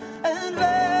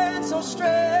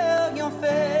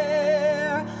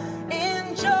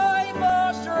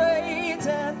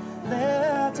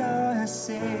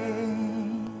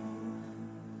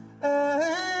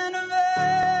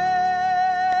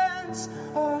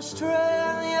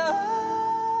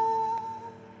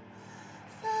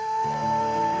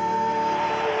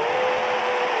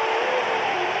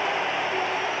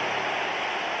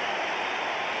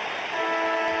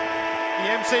The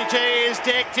MCG is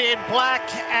decked in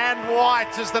black and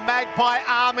white as the Magpie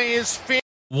Army is fit.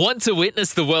 Want to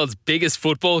witness the world's biggest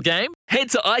football game? Head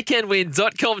to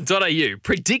iCanWin.com.au,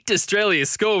 predict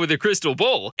Australia's score with a crystal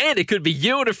ball, and it could be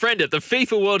you and a friend at the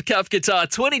FIFA World Cup Qatar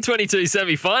 2022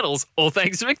 semi-finals, all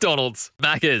thanks to McDonald's.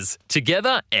 Maccas,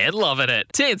 together and loving it.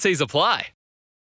 TNCs apply.